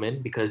person come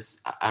in because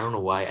I don't know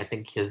why. I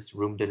think his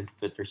room didn't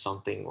fit or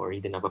something, or he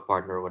didn't have a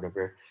partner or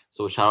whatever.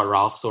 So shout out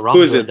Ralph. So Ralph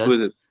Who is joined it? us. Who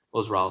is it? It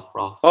was Ralph.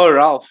 Oh,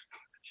 Ralph.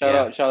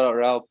 Yeah. Shout out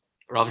Ralph.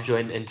 Ralph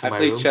joined into I my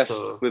played room. chess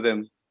So with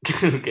him.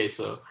 okay,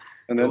 so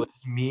And it then was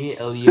me,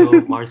 Elio,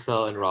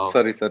 Marcel, and Ralph.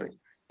 sorry.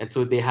 And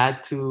so they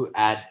had to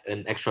add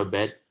an extra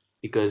bed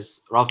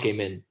because Ralph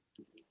came in.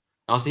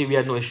 Honestly, we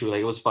had no issue.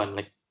 Like it was fun.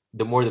 Like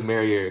the more the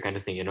merrier kind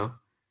of thing, you know.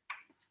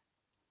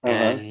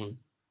 And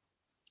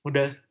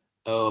udah,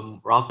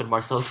 Ralph and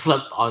Marcel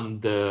slept on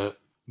the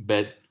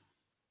bed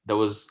that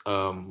was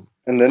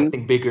And I then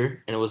think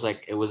bigger, and it was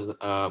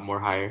more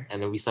higher, and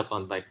then we slept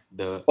on like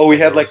the. we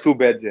bed had that like was- 2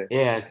 beds ya.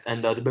 Yeah,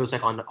 and the bed was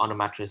like on a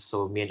mattress,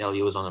 so me and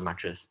Elio was on a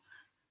mattress.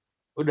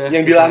 Udah.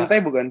 Yang di kita- lantai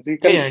bukan sih?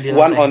 Kan Iya, yang di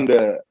one lantai. on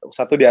the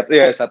satu di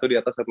atas, satu di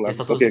atas, satu Ya, lantai.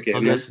 satu Oke.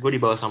 gue di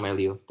bawah sama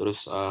Elio.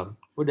 Terus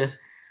udah,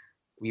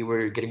 we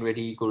were getting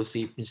ready, go to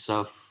sleep and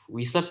stuff.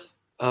 We slept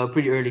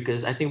pretty early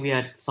because I think we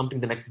had something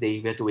the next day.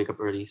 We had to wake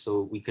up early,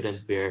 so we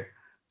couldn't bear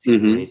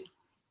sleeping Mhm. late.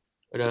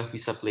 Udah, we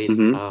slept late.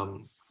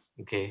 Mhm.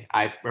 Okay,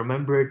 I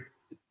remembered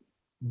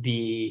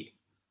the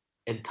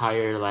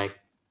entire like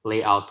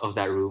layout of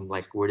that room,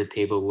 like where the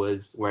table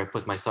was, where I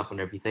put my stuff and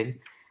everything.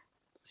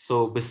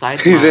 So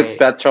beside Is it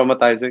my that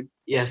traumatizing?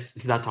 yes,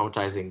 it's not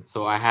traumatizing.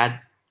 So I had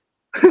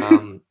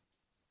um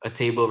a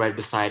table right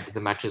beside the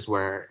mattress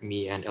where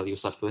me and Elio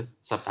slept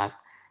at,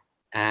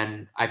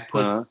 and I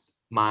put Uh,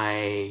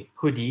 my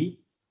hoodie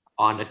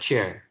on a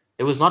chair.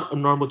 It was not a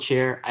normal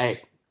chair.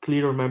 I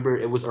clearly remember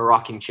it was a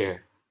rocking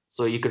chair,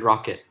 so you could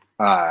rock it.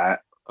 ah,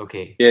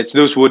 Okay, yeah, it's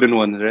those wooden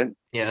ones, right?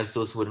 yeah, it's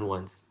those wooden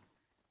ones.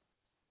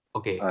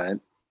 Okay, Alright.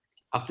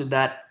 after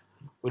that,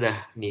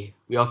 udah nih,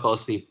 we all fell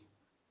asleep.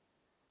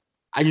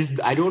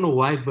 I don't know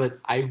why, but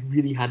I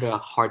really had a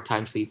hard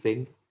time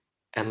sleeping,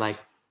 and like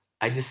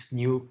I just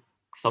knew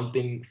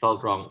something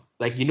felt wrong.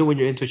 Like when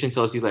your intuition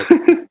tells you like,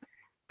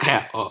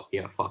 oh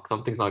yeah, fuck,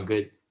 something's not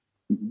good.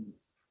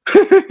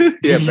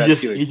 Yeah, you bad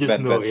just feeling. you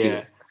just know, Bad feeling.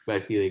 yeah,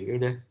 bad feeling.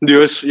 Udah.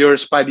 Your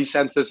spidey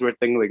senses were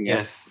tingling,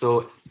 yeah? Yes.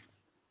 So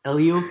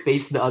Elio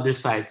faced the other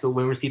side. So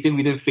when we're sleeping,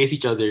 we didn't face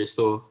each other.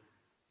 So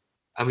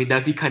I mean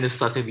that'd be kind of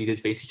sus if we did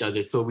face each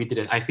other. So we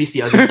didn't. I faced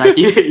the other side.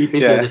 He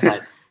faced the Yeah. other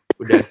side.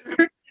 Udah.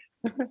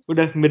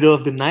 Udah middle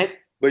of the night.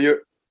 But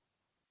you're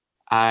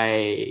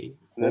I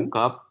then? woke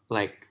up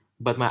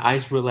but my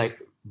eyes were like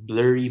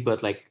blurry,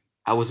 but like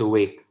I was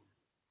awake.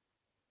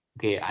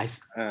 Okay, I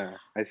see, I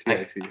I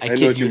see. I I know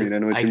kid what you you mean. I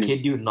know what I you mean.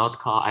 kid you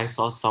not, Carl. I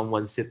saw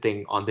someone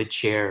sitting on the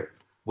chair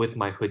with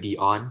my hoodie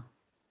on,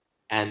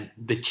 and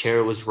the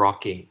chair was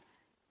rocking.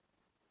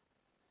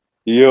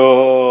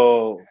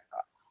 Yo,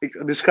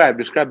 describe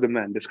the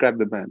man. Describe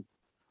the man.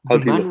 The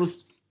How'd he man look?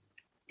 was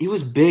he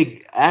was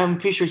big. I'm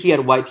pretty sure he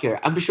had white hair.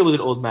 I'm pretty sure it was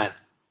an old man.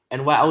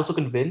 And why I was so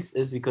convinced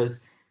is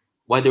because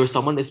why there was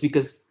someone is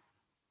because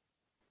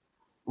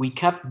we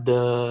kept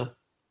the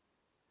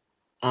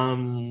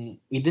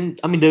we didn't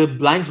I mean the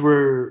blinds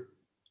were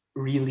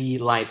really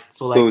light.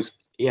 So like Close.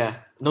 yeah,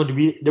 no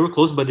they were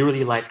closed but they were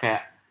really light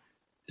kayak.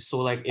 So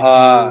like if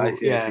Ah, I you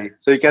see, I yeah, see.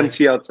 So you so can like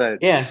see outside.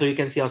 yeah, so you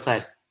can see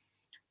outside.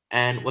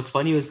 And what's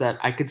funny was that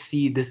I could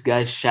see this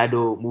guy's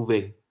shadow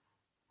moving.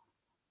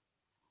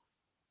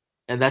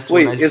 And that's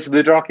when Wait, is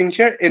the rocking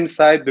chair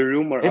inside the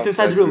room or it's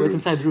inside the outside the room. It's room?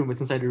 inside the room.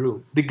 It's inside the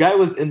room. The guy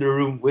was in the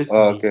room with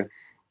Oh, me. okay.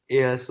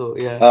 Yeah, so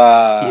yeah.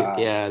 Ah,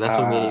 That's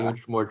what made it ah. even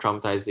more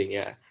traumatizing.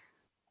 Yeah.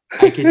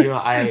 I kid you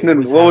not,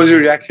 Then what was your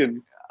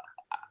reaction?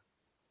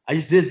 I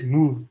just didn't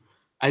move.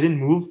 I didn't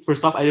move.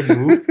 First off, I didn't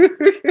move.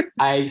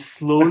 I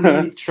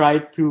slowly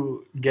tried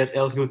to get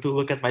Elio to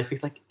look at my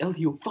face, like,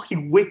 Elio,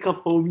 fucking wake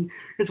up, homie.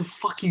 There's a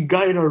fucking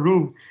guy in our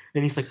room.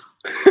 And he's like,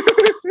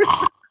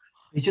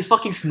 he's just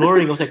fucking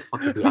snoring. I was like,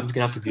 fuck it, dude. I'm just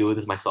gonna have to deal with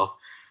this myself.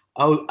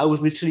 I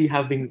was literally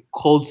having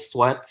cold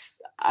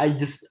sweats.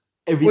 Wait,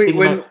 Everything in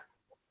my,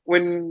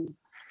 when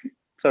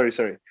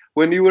sorry.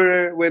 When you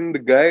were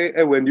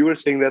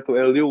saying that to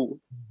Elio,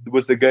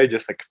 was the guy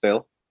just like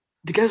still?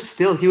 the guy was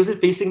still, he wasn't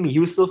facing me. He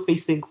was still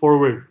facing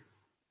forward.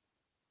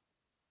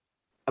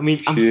 I mean,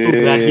 I'm so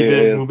glad he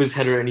didn't Shit. move his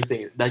head or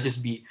anything. That'd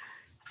just be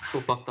so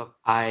fucked up.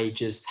 I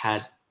just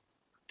had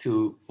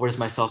to force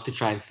myself to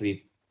try and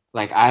sleep.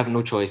 Like, I have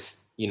no choice.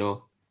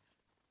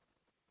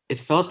 It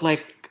felt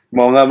like,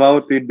 Mau nggak mau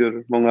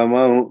tidur, mau nggak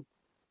mau.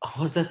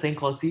 what's that thing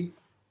called, see?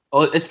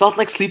 Oh, it felt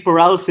like sleep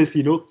paralysis.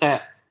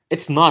 Kayak,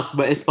 it's not,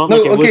 but it felt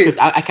like No, it was okay. because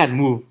I can't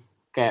move.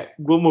 Kayak,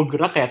 gue mau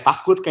gerak kayak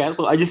takut kayak,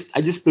 so I just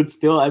stood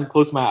still and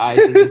closed my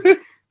eyes and just,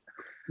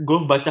 gue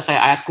baca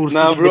kayak ayat kursi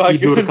Nah, bro, sampai I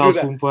tidur couldn't kau do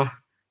that. sumpah.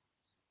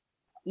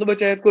 Lo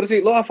baca ayat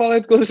kursi, lo hafal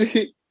ayat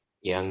kursi.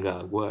 Ya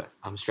enggak,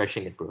 I'm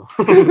stretching it, bro.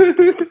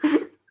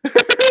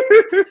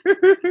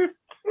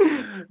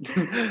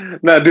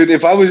 Nah, dude,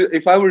 if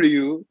I were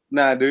you,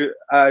 nah, dude,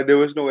 there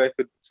was no way I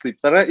could sleep.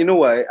 Karena you know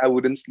why I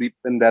wouldn't sleep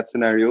in that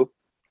scenario?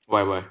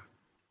 Why?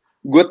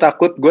 Gue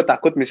takut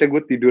misalnya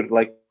gue tidur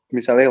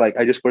misalnya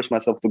I just force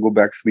myself to go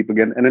back sleep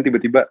again and then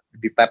tiba-tiba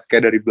di tap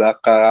kayak dari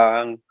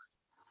belakang,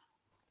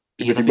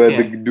 Iya, tapi tiba-tiba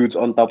the kayak, dudes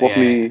on top of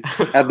ya, me.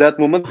 At that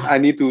moment I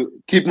need to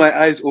keep my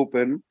eyes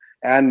open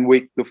and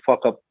wake the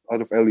fuck up out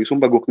of Ellie.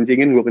 Sumpah gue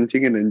kencingin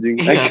anjing.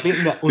 iya, Like, tapi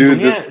enggak.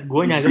 dude, Untungnya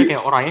gue nyadar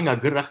kayak orangnya nggak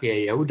gerak ya.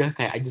 Ya udah,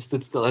 kayak I just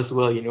stood still as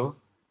well.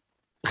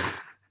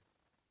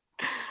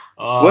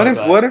 what Oh if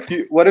what god.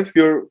 if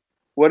you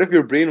what if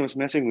your brain was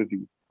messing with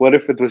you? What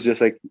if it was just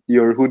like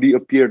your hoodie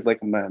appeared like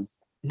a man?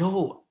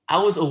 No, I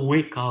was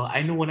awake, Carl.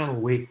 I know when I'm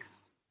awake.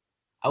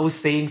 I was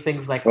saying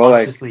things like Oh,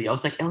 like, consciously. I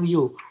was like,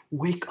 Elio,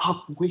 wake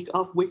up, wake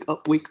up, wake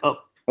up, wake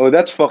up. oh,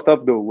 that's fucked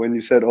up though when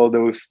you said all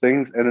those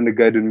things and then the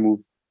guy didn't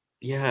move.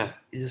 Yeah,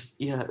 it's just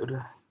yeah.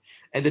 Udah.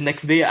 And the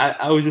next day,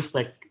 I was just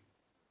like,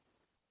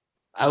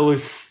 I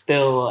was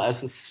still as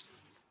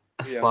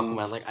fuck, Yang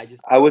man. Like I just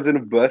I was in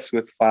a bus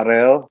with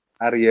Farel,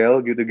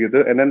 Ariel,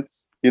 gitu-gitu, and then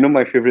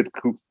my favorite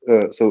group.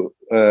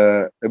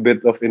 A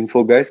bit of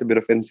info, guys, a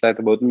bit of insight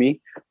about me.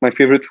 My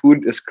favorite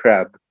food is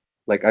crab.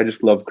 Like I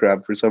just love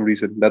crab for some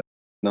reason. That's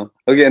no.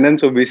 Okay, and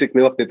then so basically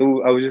waktu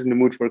itu I was just in the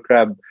mood for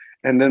crab,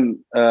 and then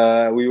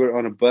we were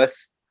on a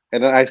bus,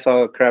 and then I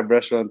saw a crab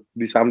restaurant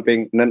di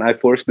samping, and then I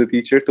forced the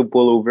teacher to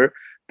pull over.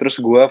 Terus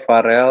gua,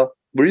 Farel,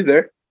 were you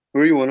there?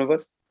 Were you one of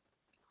us?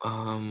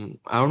 I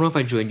don't know if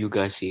I joined you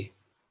guys. See,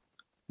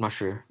 Not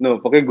sure. No,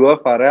 pokoknya gua,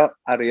 Farel,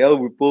 Ariel,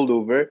 we pulled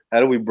over,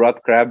 and we brought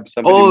crab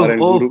sampai Oh,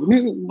 dimarahin oh. guru.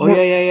 Oh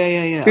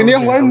yeah. Ini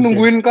yang lain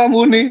nungguin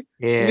kamu nih.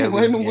 Ini Yeah, yang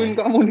lain nungguin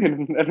kamu nih.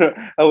 And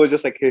I was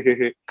just like,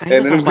 hehehe. Kayaknya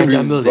And then sama Pak when we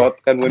Jamil deh. brought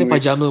kan I when think we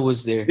Pak Jamil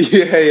was there.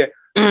 yeah.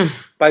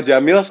 Pak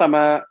Jamil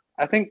sama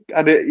I think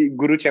ada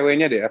guru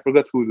ceweknya deh. I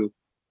forgot who tuh.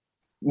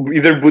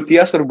 Either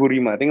Butias or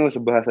Burima. I think it was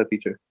a bahasa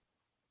teacher.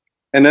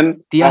 And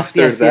then Tias.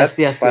 Tias deh.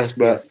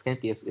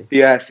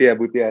 Tias ya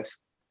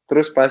Butias.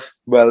 Terus pas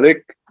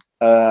balik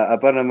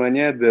apa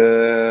namanya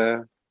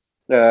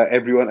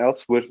everyone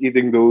else was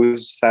eating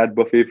those sad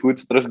buffet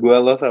foods. Terus gue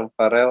lo sama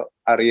Farel,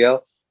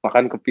 Ariel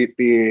makan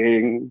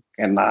kepiting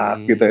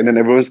enak gitu. And then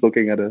everyone's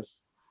looking at us.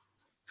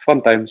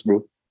 Fun times,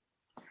 bro.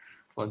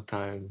 Fun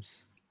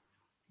times.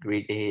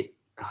 Grade 8.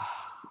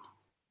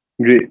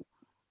 Great.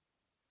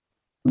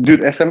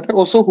 Dude, SMP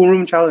also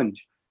homeroom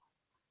challenge.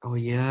 Oh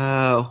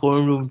yeah,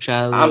 homeroom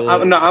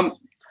challenge.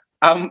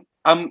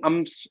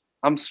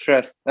 I'm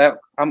stressed.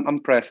 I'm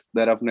pressed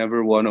that I've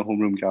never won a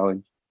homeroom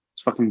challenge.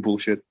 It's fucking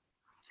bullshit.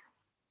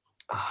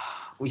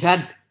 We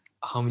had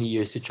how many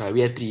years to try? We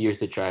had 3 years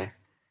to try.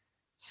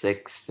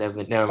 6,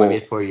 7. Never mind. We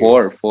had 4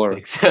 years. 4.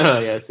 6.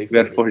 Yeah, 6. We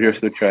had 4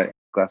 years to try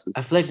classes.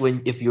 I feel like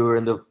if you were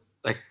in the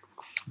like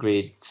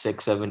grade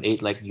 6, 7,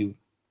 8, like you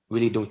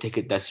really don't take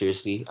it that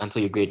seriously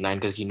until you're grade 9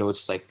 because you know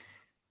it's like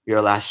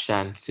your last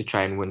chance to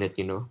try and win it.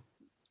 You know.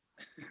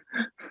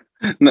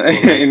 No, So,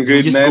 like, in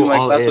grade 9, my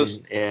class was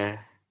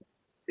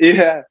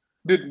yeah,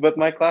 dude. But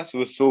my class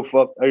was so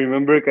fucked. I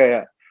remember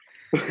kayak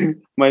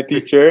my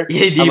teacher.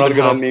 I'm not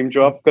gonna name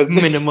drop because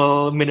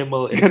minimal.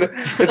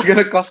 It's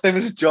gonna cost him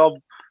his job.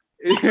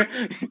 He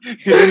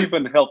didn't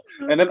even help.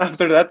 And then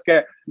after that,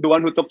 kayak the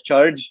one who took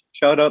charge,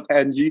 shout out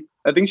Angie.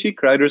 I think she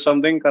cried or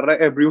something karena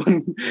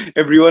everyone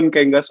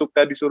kayak nggak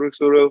suka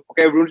disuruh-suruh.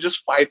 Okay, everyone's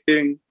just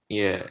fighting.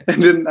 Yeah.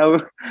 And then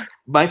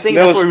but I think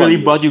that's what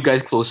really brought you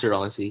guys closer,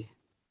 honestly.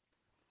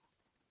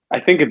 I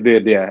think it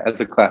did, yeah,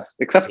 as a class,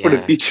 except for the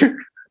teacher.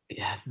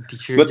 Yeah, the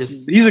teacher. But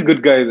he's a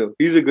good guy, though.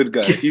 He's a good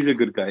guy.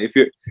 If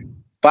you're,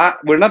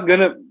 but we're not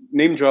gonna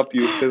name drop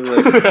you because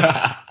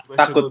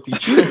like,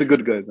 teacher. He's a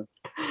good guy, though.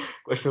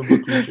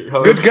 Questionable teacher.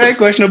 Good guy,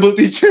 questionable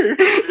teacher.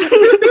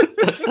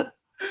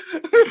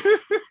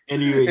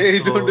 Anyway, hey,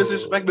 don't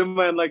disrespect the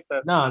man like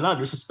that. No, not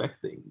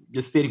disrespecting.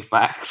 Just stating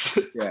facts.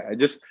 Yeah, I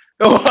just.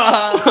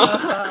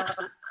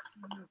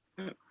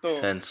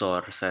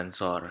 Sensor.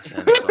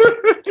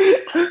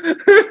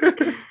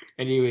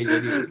 Anyway,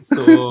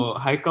 so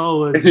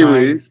Haikal was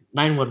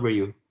 9. What were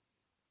you?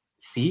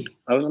 C?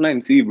 I was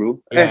 9C,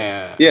 bro.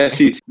 Yeah.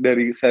 C.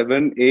 Dari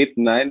 7, 8,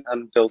 9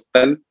 until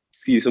 10,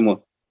 C semua.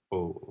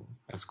 Oh,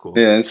 that's cool.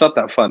 Yeah, it's not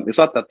that fun. It's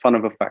not that fun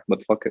of a fact,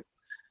 but fuck it.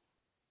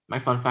 My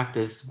fun fact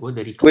is go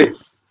dari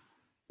class.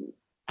 Wait.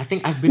 I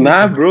think I've been.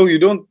 Nah, bro, you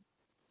don't.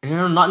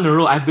 No, not in a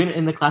row. I've been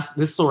in the class.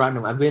 This is so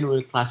random. I've been in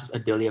a class with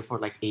Adelia for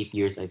like 8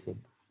 years, I think.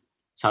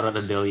 Shout out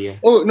Adelia.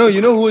 Oh no,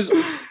 you know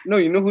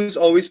who's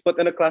always put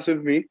in a class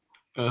with me?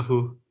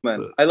 Who?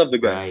 Man, I love the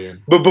guy.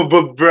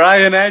 Brian.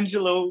 Brian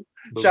Angelo.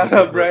 Shout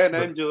out Brian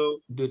Angelo.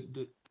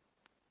 Dude.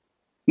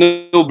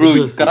 No,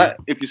 bro.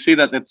 If you say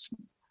that, it's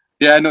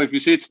yeah. No, if you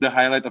say it's the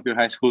highlight of your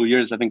high school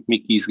years, I think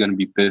Mickey's gonna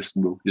be pissed,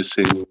 bro. Just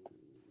saying.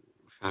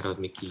 Shout out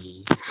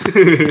Mickey.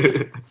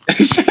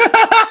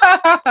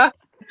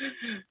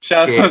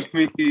 Shout out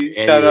Mickey.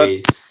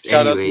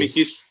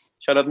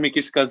 Shout out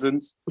Mickey's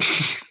cousins.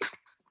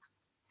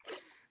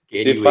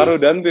 Hey, Faro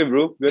Dante,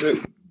 bro.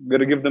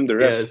 Gotta give them the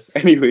rep. Yes.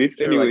 Anyways.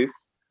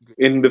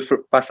 In the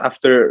pass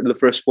after the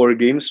first 4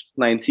 games,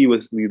 9C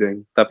was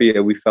leading. Tapi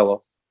yeah, we fell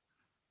off.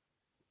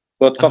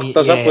 What fucked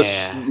us up was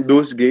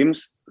those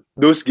games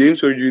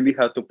where you really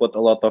had to put a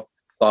lot of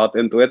thought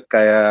into it.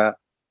 Kayak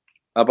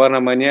apa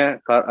namanya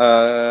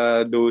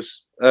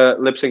those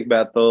lip sync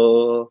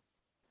battle,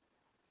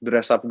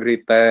 dress up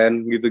grade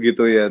 10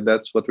 gitu-gitu ya.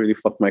 That's what really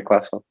fucked my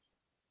class up.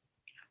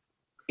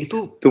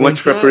 Itu too much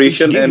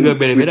preparation and juga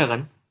beda-beda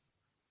kan?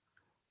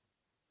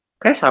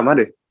 Kayak sama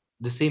deh.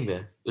 The same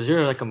ya. Was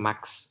there like a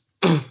max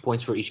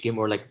points for each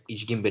game or like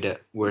each game beda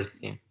worth?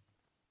 Yeah.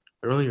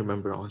 I don't really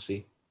remember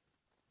honestly.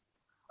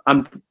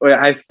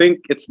 I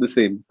think it's the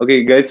same.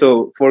 Okay, guys.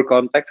 So for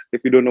context, if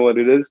you don't know what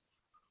it is,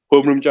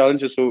 homeroom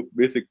challenge is so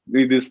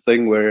basically this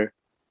thing where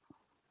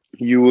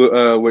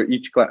where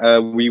each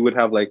we would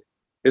have like,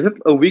 is it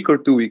a week or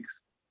 2 weeks?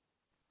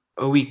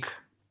 A week.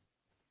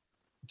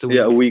 It's a week.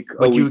 Yeah, a week.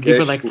 But you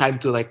give it like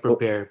time to like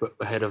prepare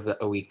ahead of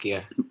a week,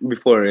 yeah.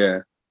 Before,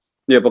 yeah.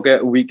 Yeah, okay,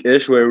 a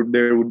week-ish where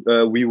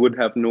we would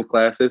have no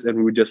classes and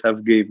we would just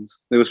have games.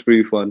 It was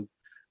pretty fun.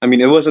 I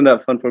mean, it wasn't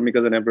that fun for me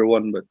because I never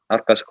won, but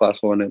Arka's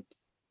class won it.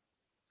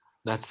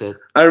 That's it.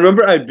 I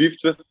remember I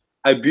beefed with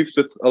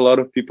a lot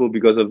of people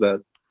because of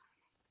that.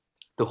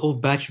 The whole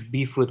batch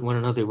beef with one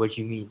another. What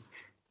do you mean?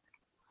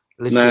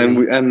 Nah,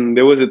 and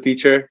there was a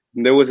teacher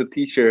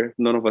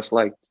none of us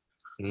liked.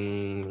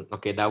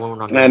 Okay, that one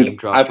we're not gonna name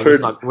drop.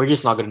 We're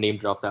just not gonna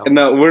name drop that one.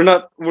 No, we're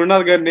not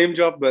gonna name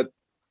drop, but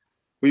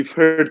we've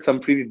heard some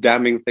pretty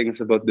damning things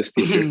about this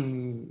teacher.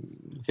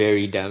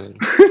 Very damning.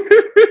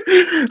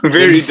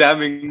 Very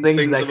damning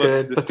things that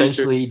could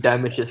potentially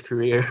damage his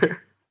career.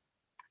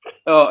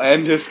 Oh,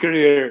 end his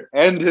career.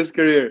 End his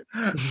career.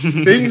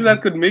 Things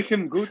that could make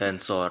him good.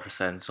 Sensor.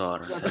 Shut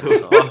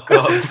the fuck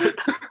up.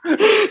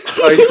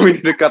 Oh, we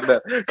need to cut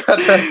that. Cut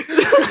that.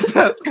 Cut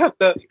that. Cut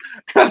that.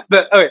 Cut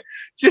that. Okay.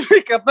 Should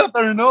we cut that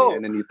or no?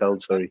 And then you tell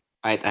sorry.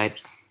 I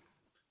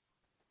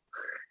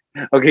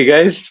Okay,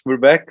 guys, we're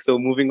back. So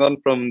moving on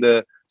from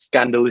the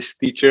scandalous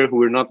teacher who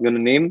we're not gonna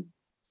name.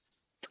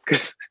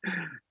 'Cause-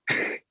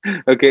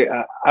 okay,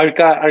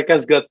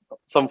 Arka's got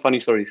some funny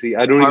stories. See,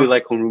 I don't really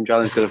like homeroom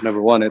challenge because I've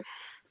never won it,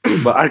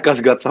 but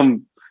Arka's got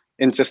some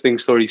interesting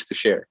stories to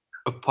share.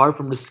 apart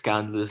from the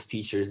scandalous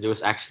teachers, there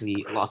was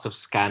actually lots of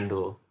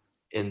scandal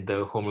in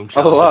the homeroom A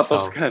challenge lot of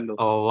itself. scandal.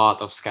 A lot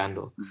of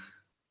scandal.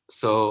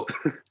 So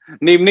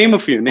Name a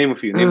few. Name a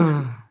few. Name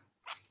a few.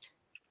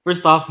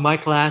 first off, my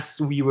class,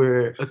 we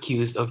were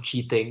accused of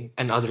cheating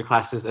and other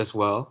classes as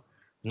well.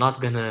 Not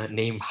gonna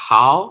name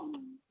how,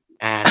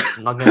 and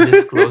I'm not gonna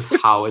disclose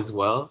how as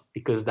well,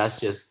 because that's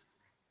just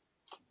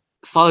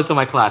solid to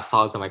my class,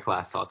 solid to my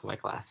class, solid to my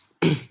class.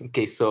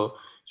 Okay, so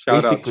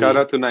Shout basically,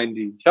 out to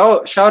 9D.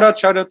 Shout out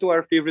to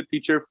our favorite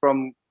teacher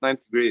from ninth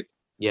grade,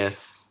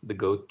 yes, the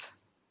goat,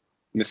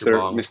 Mr.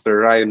 Bong.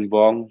 Mr. Ryan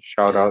Bong.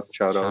 Shout out. Yes,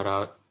 shout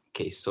out.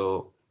 Okay,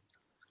 so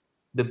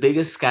the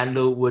biggest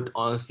scandal would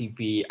honestly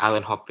be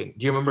island hopping.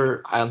 Do you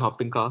remember island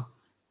hopping, Carl?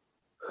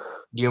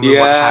 Do you remember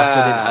what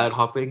happened in Yeah. island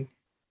hopping?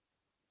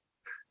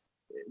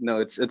 No,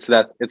 it's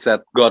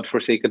that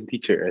godforsaken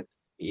teacher, right?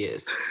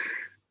 Yes.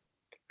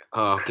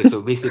 Okay,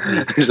 so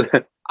basically,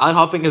 island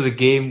hopping is a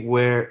game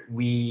where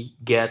we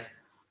get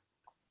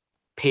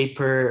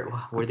paper.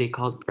 What are they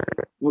called?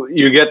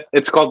 You get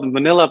it's called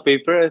manila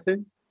paper, I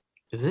think.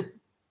 Is it?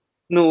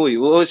 No,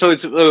 so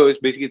it's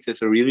basically it's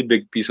just a really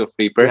big piece of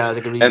paper, Yeah,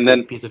 like a really and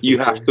then big piece of you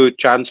paper. have to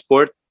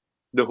transport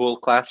the whole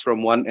class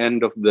from one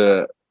end of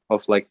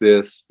like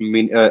this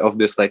of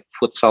this like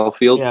futsal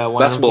field, Yeah,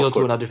 one end of the basketball field to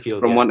court, another field.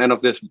 from Yeah. one end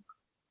of this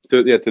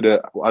to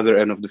the other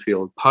end of the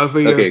field. However,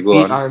 your Okay, go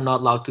feet on. are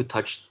not allowed to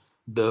touch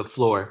the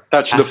floor.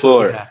 Touch the Has to-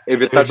 floor. yeah. If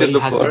So it touches everybody the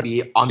has floor, to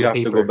be on you the have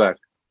paper. to go back.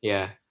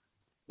 Yeah.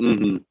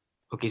 Hmm.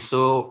 Okay,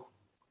 so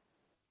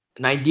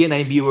 9D and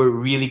 9B were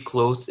really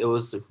close. It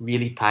was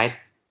really tight.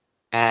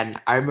 And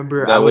I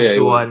remember That I was way I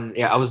the won.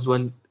 one, I was the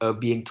one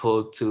being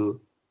told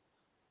to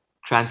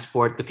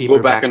transport the Go paper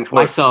back and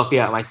forth. myself,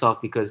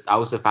 because I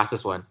was the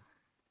fastest one.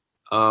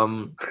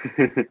 And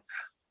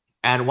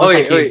Oh once I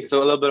wait, came, wait. So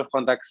a little bit of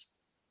context.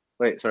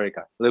 Wait, sorry,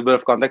 Ka. A little bit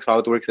of context. How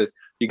it works is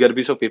you get a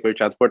piece of paper,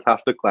 transport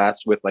half the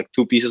class with like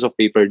two pieces of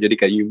paper. Jadi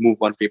you move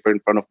one paper in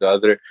front of the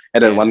other,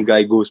 and then Yeah. one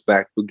guy goes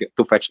back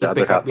to fetch the to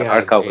other pick half. up,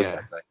 yeah, Arka was yeah,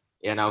 that guy.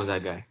 yeah, and I was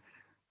that guy.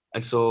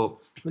 And so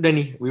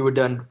then we were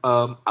done.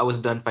 I was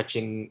done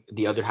fetching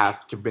the other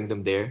half to bring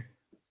them there.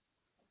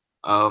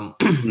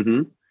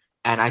 Mm-hmm.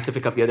 And I had to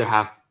pick up the other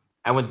half.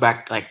 I went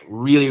back like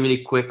really, really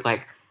quick.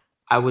 Like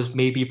I was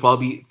maybe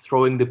probably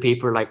throwing the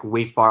paper like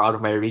way far out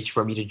of my reach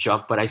for me to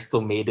jump, but I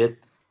still made it.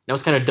 That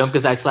was kind of dumb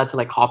because I still had to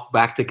like hop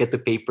back to get the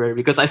paper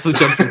because I still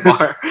jumped too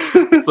far.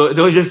 So it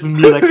was just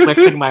me like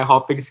flexing my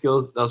hopping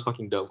skills. That was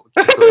fucking dumb.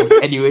 Okay, so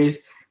anyways,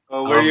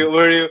 Were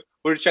you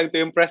trying to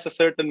impress a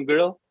certain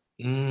girl?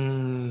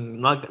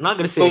 not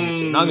gonna say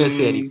anything. Not gonna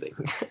say anything.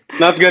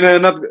 Not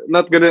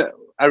gonna.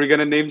 Are we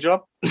gonna name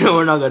drop? No,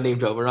 we're not gonna name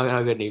drop. We're not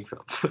gonna name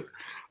drop.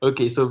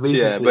 Okay, so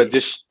basically, Yeah, but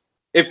just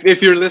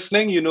if you're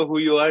listening, you know who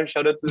you are.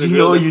 Shout out to the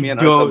girl no, that you me and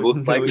Arka don't. both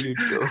No, like. you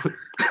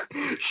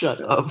don't.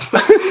 Shut up.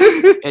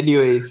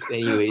 anyways, I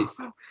need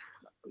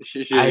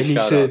Shout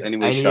to. out.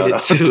 Anyway, I shout needed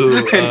out.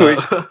 to. Anyway,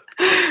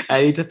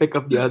 I need to pick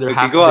up the other okay,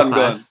 half go of the on,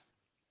 class,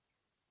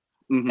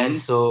 Mhm. and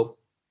so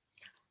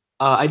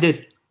I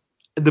did.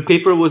 The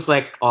paper was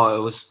like,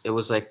 it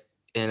was like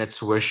in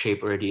its worst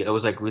shape already. It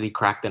was like really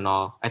cracked and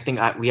all. I think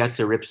we had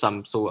to rip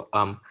some, so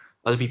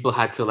other people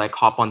had to like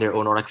hop on their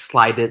own or like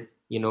slide it.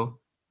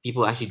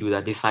 People actually do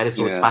that. They slide it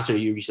so it's Yeah. faster.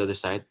 You reach the other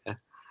side. Yeah.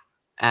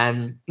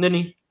 And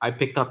then I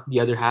picked up the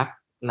other half,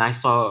 and I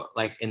saw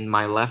like in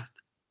my left.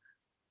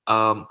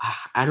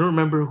 I don't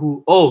remember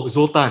who. Oh,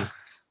 Zoltan.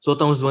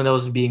 Zoltan was the one that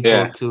was being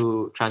Yeah. told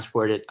to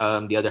transport it.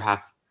 The other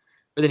half.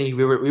 But then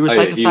we were Oh,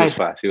 side yeah, to he was side.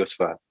 fast. He was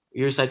fast.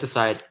 We were side to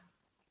side,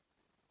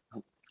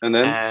 And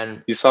then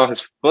and you saw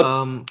his foot.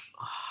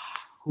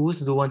 who's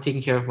the one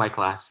taking care of my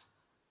class?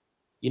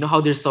 You know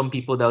how there's some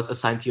people that was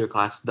assigned to your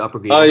class, the upper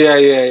grade. Oh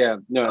yeah.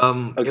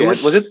 No. Okay.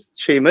 Was it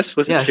Seamus?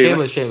 Was it Yeah,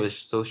 Seamus? Seamus.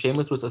 So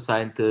Seamus was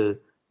assigned to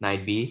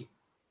 9B,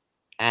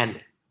 and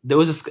that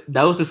was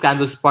the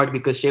scandalous part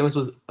because Seamus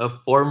was a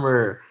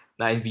former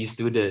 9B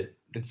student,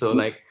 and so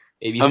like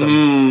maybe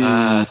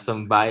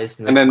some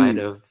biasness And then- might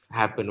have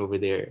happened over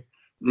there.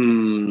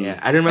 Yeah,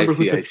 I don't remember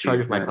who took charge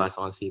of my class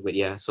honestly, but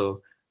yeah,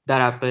 so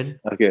that happened.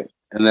 Okay.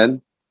 And then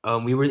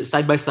We were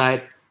side by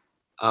side,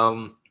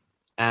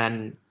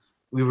 and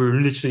we were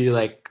literally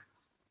like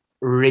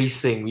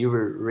racing. We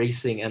were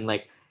racing, and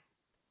like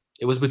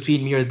it was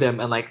between me or them,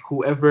 and like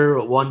whoever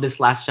won this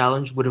last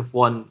challenge would have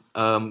won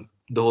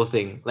the whole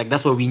thing. Like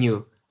that's what we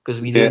knew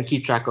because we didn't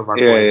keep track of our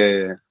points.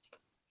 yeah.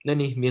 Then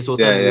me and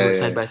Sultan, we were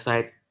side by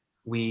side.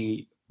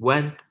 We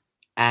went,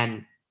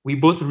 and we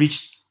both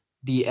reached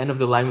the end of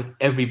the line with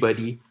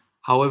everybody.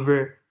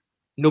 However,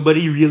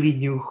 nobody really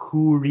knew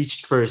who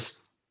reached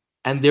first,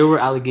 and there were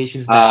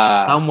allegations that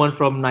Ah, someone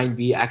from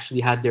 9B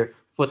actually had their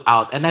foot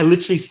out, and I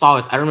literally saw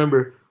it. I don't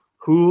remember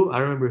who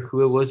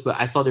it was, but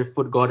I saw their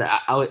foot go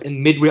out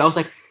in midway. I was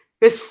like,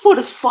 his foot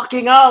is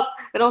fucking out,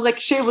 and I was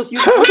like, Shameless, you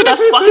look at that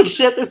fucking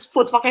shit. His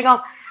foot's fucking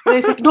out, and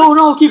he's like, no,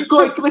 keep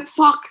going. I'm like,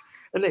 fuck.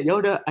 And then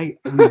Yoda,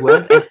 we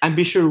went, and I'm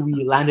be sure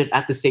we landed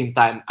at the same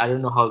time. I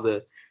don't know how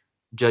the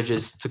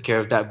judges took care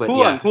of that, but who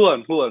won? yeah. Who won?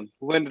 Who won?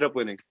 Who ended up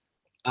winning?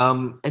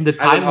 In the Island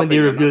time when they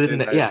hopping, not revealed the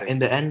it, entire thing. in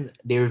the end,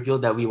 they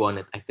revealed that we won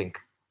it. I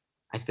think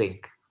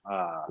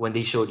Ah, when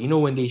they showed,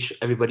 when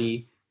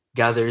everybody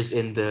gathers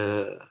in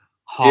the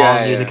hall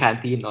yeah, near the yeah.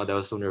 canteen. Oh, that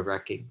was so nerve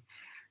wracking.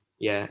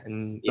 Yeah,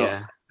 and No,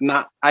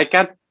 yeah, I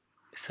can't.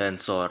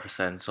 Sensor,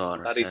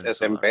 sensor, Taris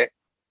sensor. SMP.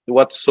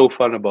 What's so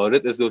fun about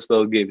it is those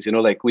little games.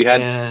 Like we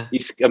had yeah,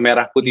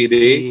 Merah Putih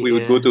Day. Iski, We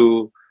would go yeah,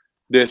 to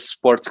this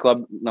sports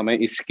club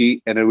namanya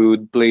Iski, and then we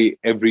would play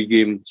every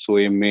game,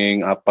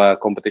 swimming, apa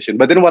competition.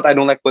 But then what I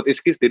don't like about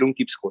Iski is they don't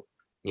keep score.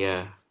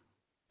 yeah.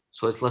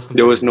 So it's less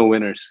There was no competitive.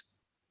 winners,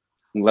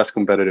 less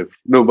competitive.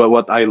 No, but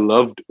what I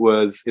loved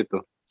was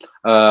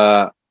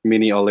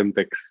mini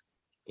Olympics.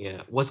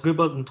 Yeah, what's good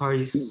about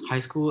Nontari's high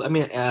school? I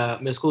mean,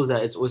 middle school is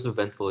that it's always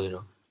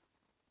eventful.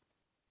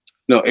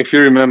 No, if you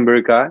remember,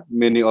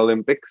 mini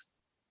Olympics,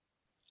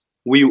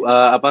 we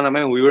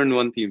were in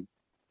one team.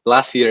 The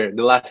last year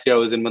I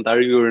was in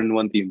Mantari, we were in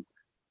one team.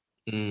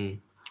 Mm.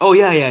 Oh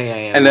yeah.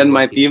 And We were then one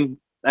my team. team,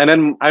 and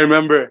then I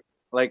remember,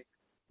 like,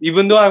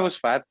 even though I was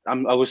fat,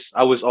 I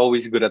was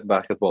always good at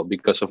basketball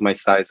because of my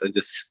size and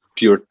just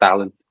pure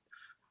talent.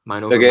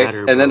 Mind over Okay,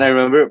 matter, and then I bro.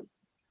 remember,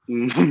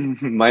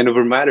 mind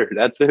over matter.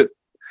 That's it.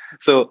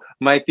 So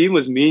my team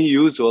was me,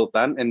 you,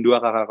 Zoltan, and dua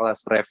kakak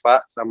kelas,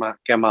 Reva sama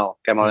Kemal.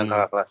 Kemal yang Mm.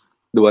 kakak kelas.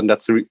 The one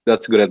that's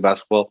good at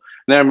basketball.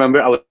 And I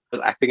remember I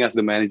was acting as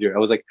the manager. I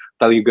was like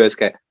telling you guys,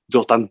 kayak,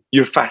 Zoltan,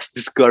 you're fast.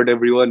 Just guard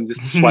everyone.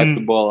 Just swipe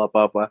the ball,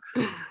 apa.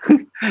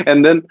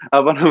 And then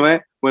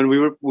when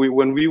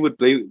we would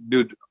play,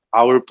 dude,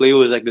 our play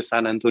was like the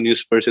San Antonio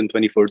Spurs in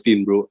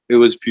 2014, bro. It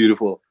was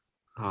beautiful.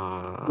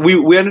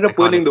 We ended up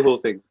winning Iconic. the whole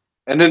thing.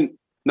 And then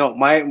no,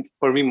 my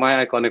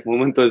iconic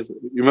moment was,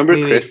 you remember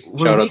Wait. Chris? Were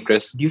Shout out we?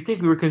 Chris. Do you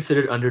think we were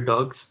considered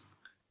underdogs?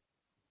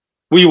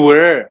 We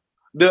were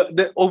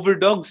the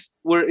overdogs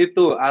were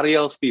ito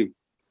Ariel's team.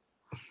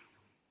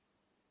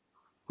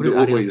 Who did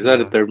Wait, Ariel's is team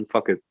that a have? term?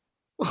 Fuck it.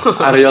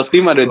 Ariel's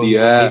team ada We'll make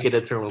dia. it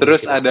a term. We'll make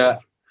Terus it a term. ada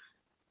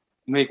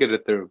make it a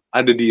term.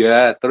 Ada dia.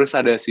 Terus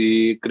ada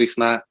si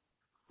Krishna.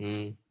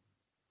 Mm.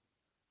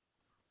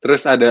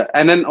 Terus ada,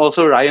 and then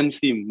also Ryan's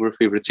team were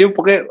favorites. Sih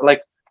pokoknya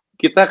like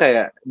kita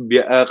kayak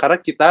karena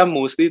kita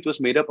mostly it was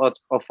made up of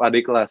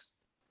adik kelas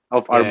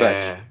of our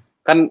batch. Yeah.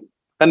 Kan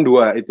kan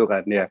dua itu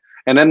kan ya.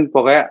 And then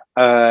pokoknya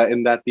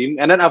in that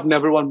team, and then I've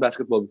never won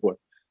basketball before.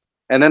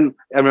 And then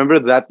I remember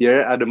that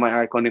year,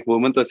 my iconic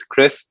moment was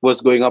Chris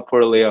was going up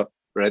for a layup,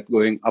 right?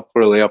 Going up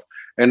for a layup.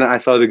 And then I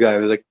saw the guy.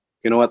 I was like,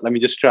 you know what? Let me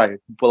just try.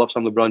 Pull up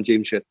some LeBron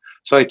James shit.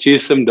 So I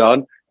chased him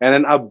down and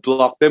then I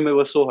blocked him. It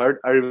was so hard.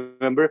 I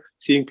remember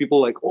seeing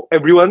people like, oh,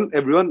 everyone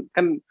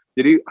can.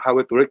 How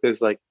it worked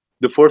is like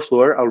the fourth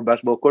floor, our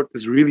basketball court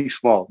is really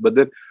small, but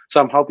then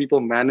somehow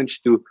people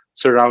managed to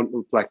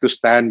to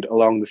stand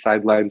along the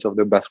sidelines of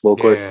the basketball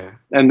court. Yeah.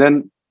 And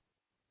then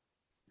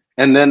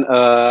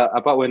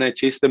when I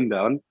chased them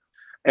down,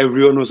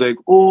 everyone was like,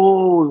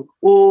 oh.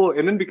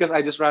 And then because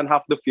I just ran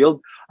half the field,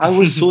 I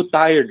was so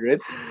tired,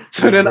 right?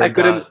 So You then I burned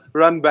couldn't out.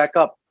 run back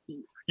up.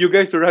 You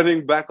guys were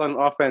running back on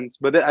offense,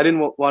 but then I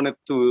didn't want it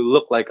to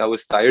look like I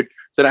was tired.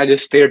 So then I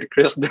just stared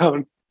Chris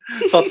down.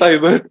 So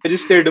tired, but I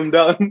just stared him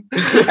down,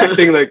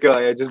 acting like, oh,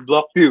 I just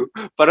blocked you.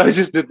 But I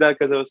just did that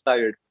because I was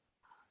tired.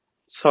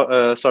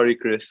 So sorry,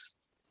 Chris.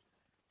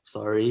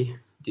 Sorry,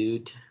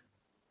 dude.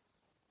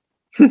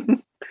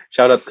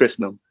 Shout out Chris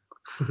now.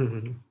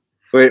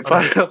 Wait,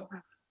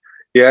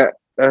 yeah.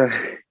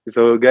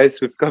 So guys,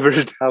 we've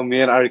covered how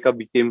me and Arika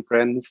became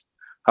friends.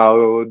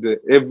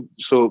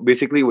 So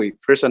basically, wait.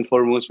 First and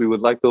foremost, we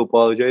would like to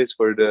apologize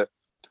for the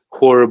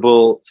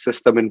horrible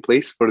system in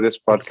place for this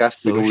It's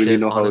podcast. We so don't really shit,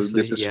 know how honestly.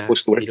 this is Yeah,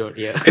 supposed to work. we don't.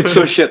 Yeah, It's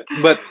so shit.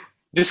 But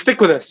just stick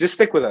with us. Just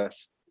stick with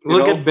us.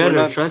 we'll get We're better.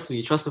 not Trust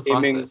me. Trust the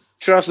aiming. process.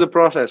 Trust the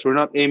process. We're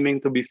not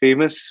aiming to be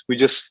famous. We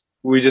just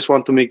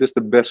want to make this the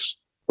best.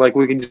 Like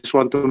we just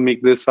want to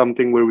make this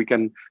something where we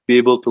can be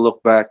able to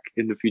look back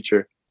in the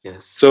future.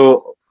 Yes.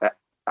 So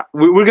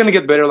we're gonna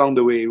get better along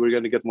the way. We're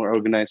gonna get more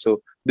organized.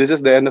 So this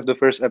is the end of the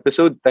first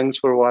episode. Thanks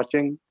for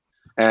watching,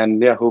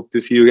 and yeah, hope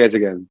to see you guys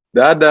again.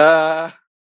 Dadah.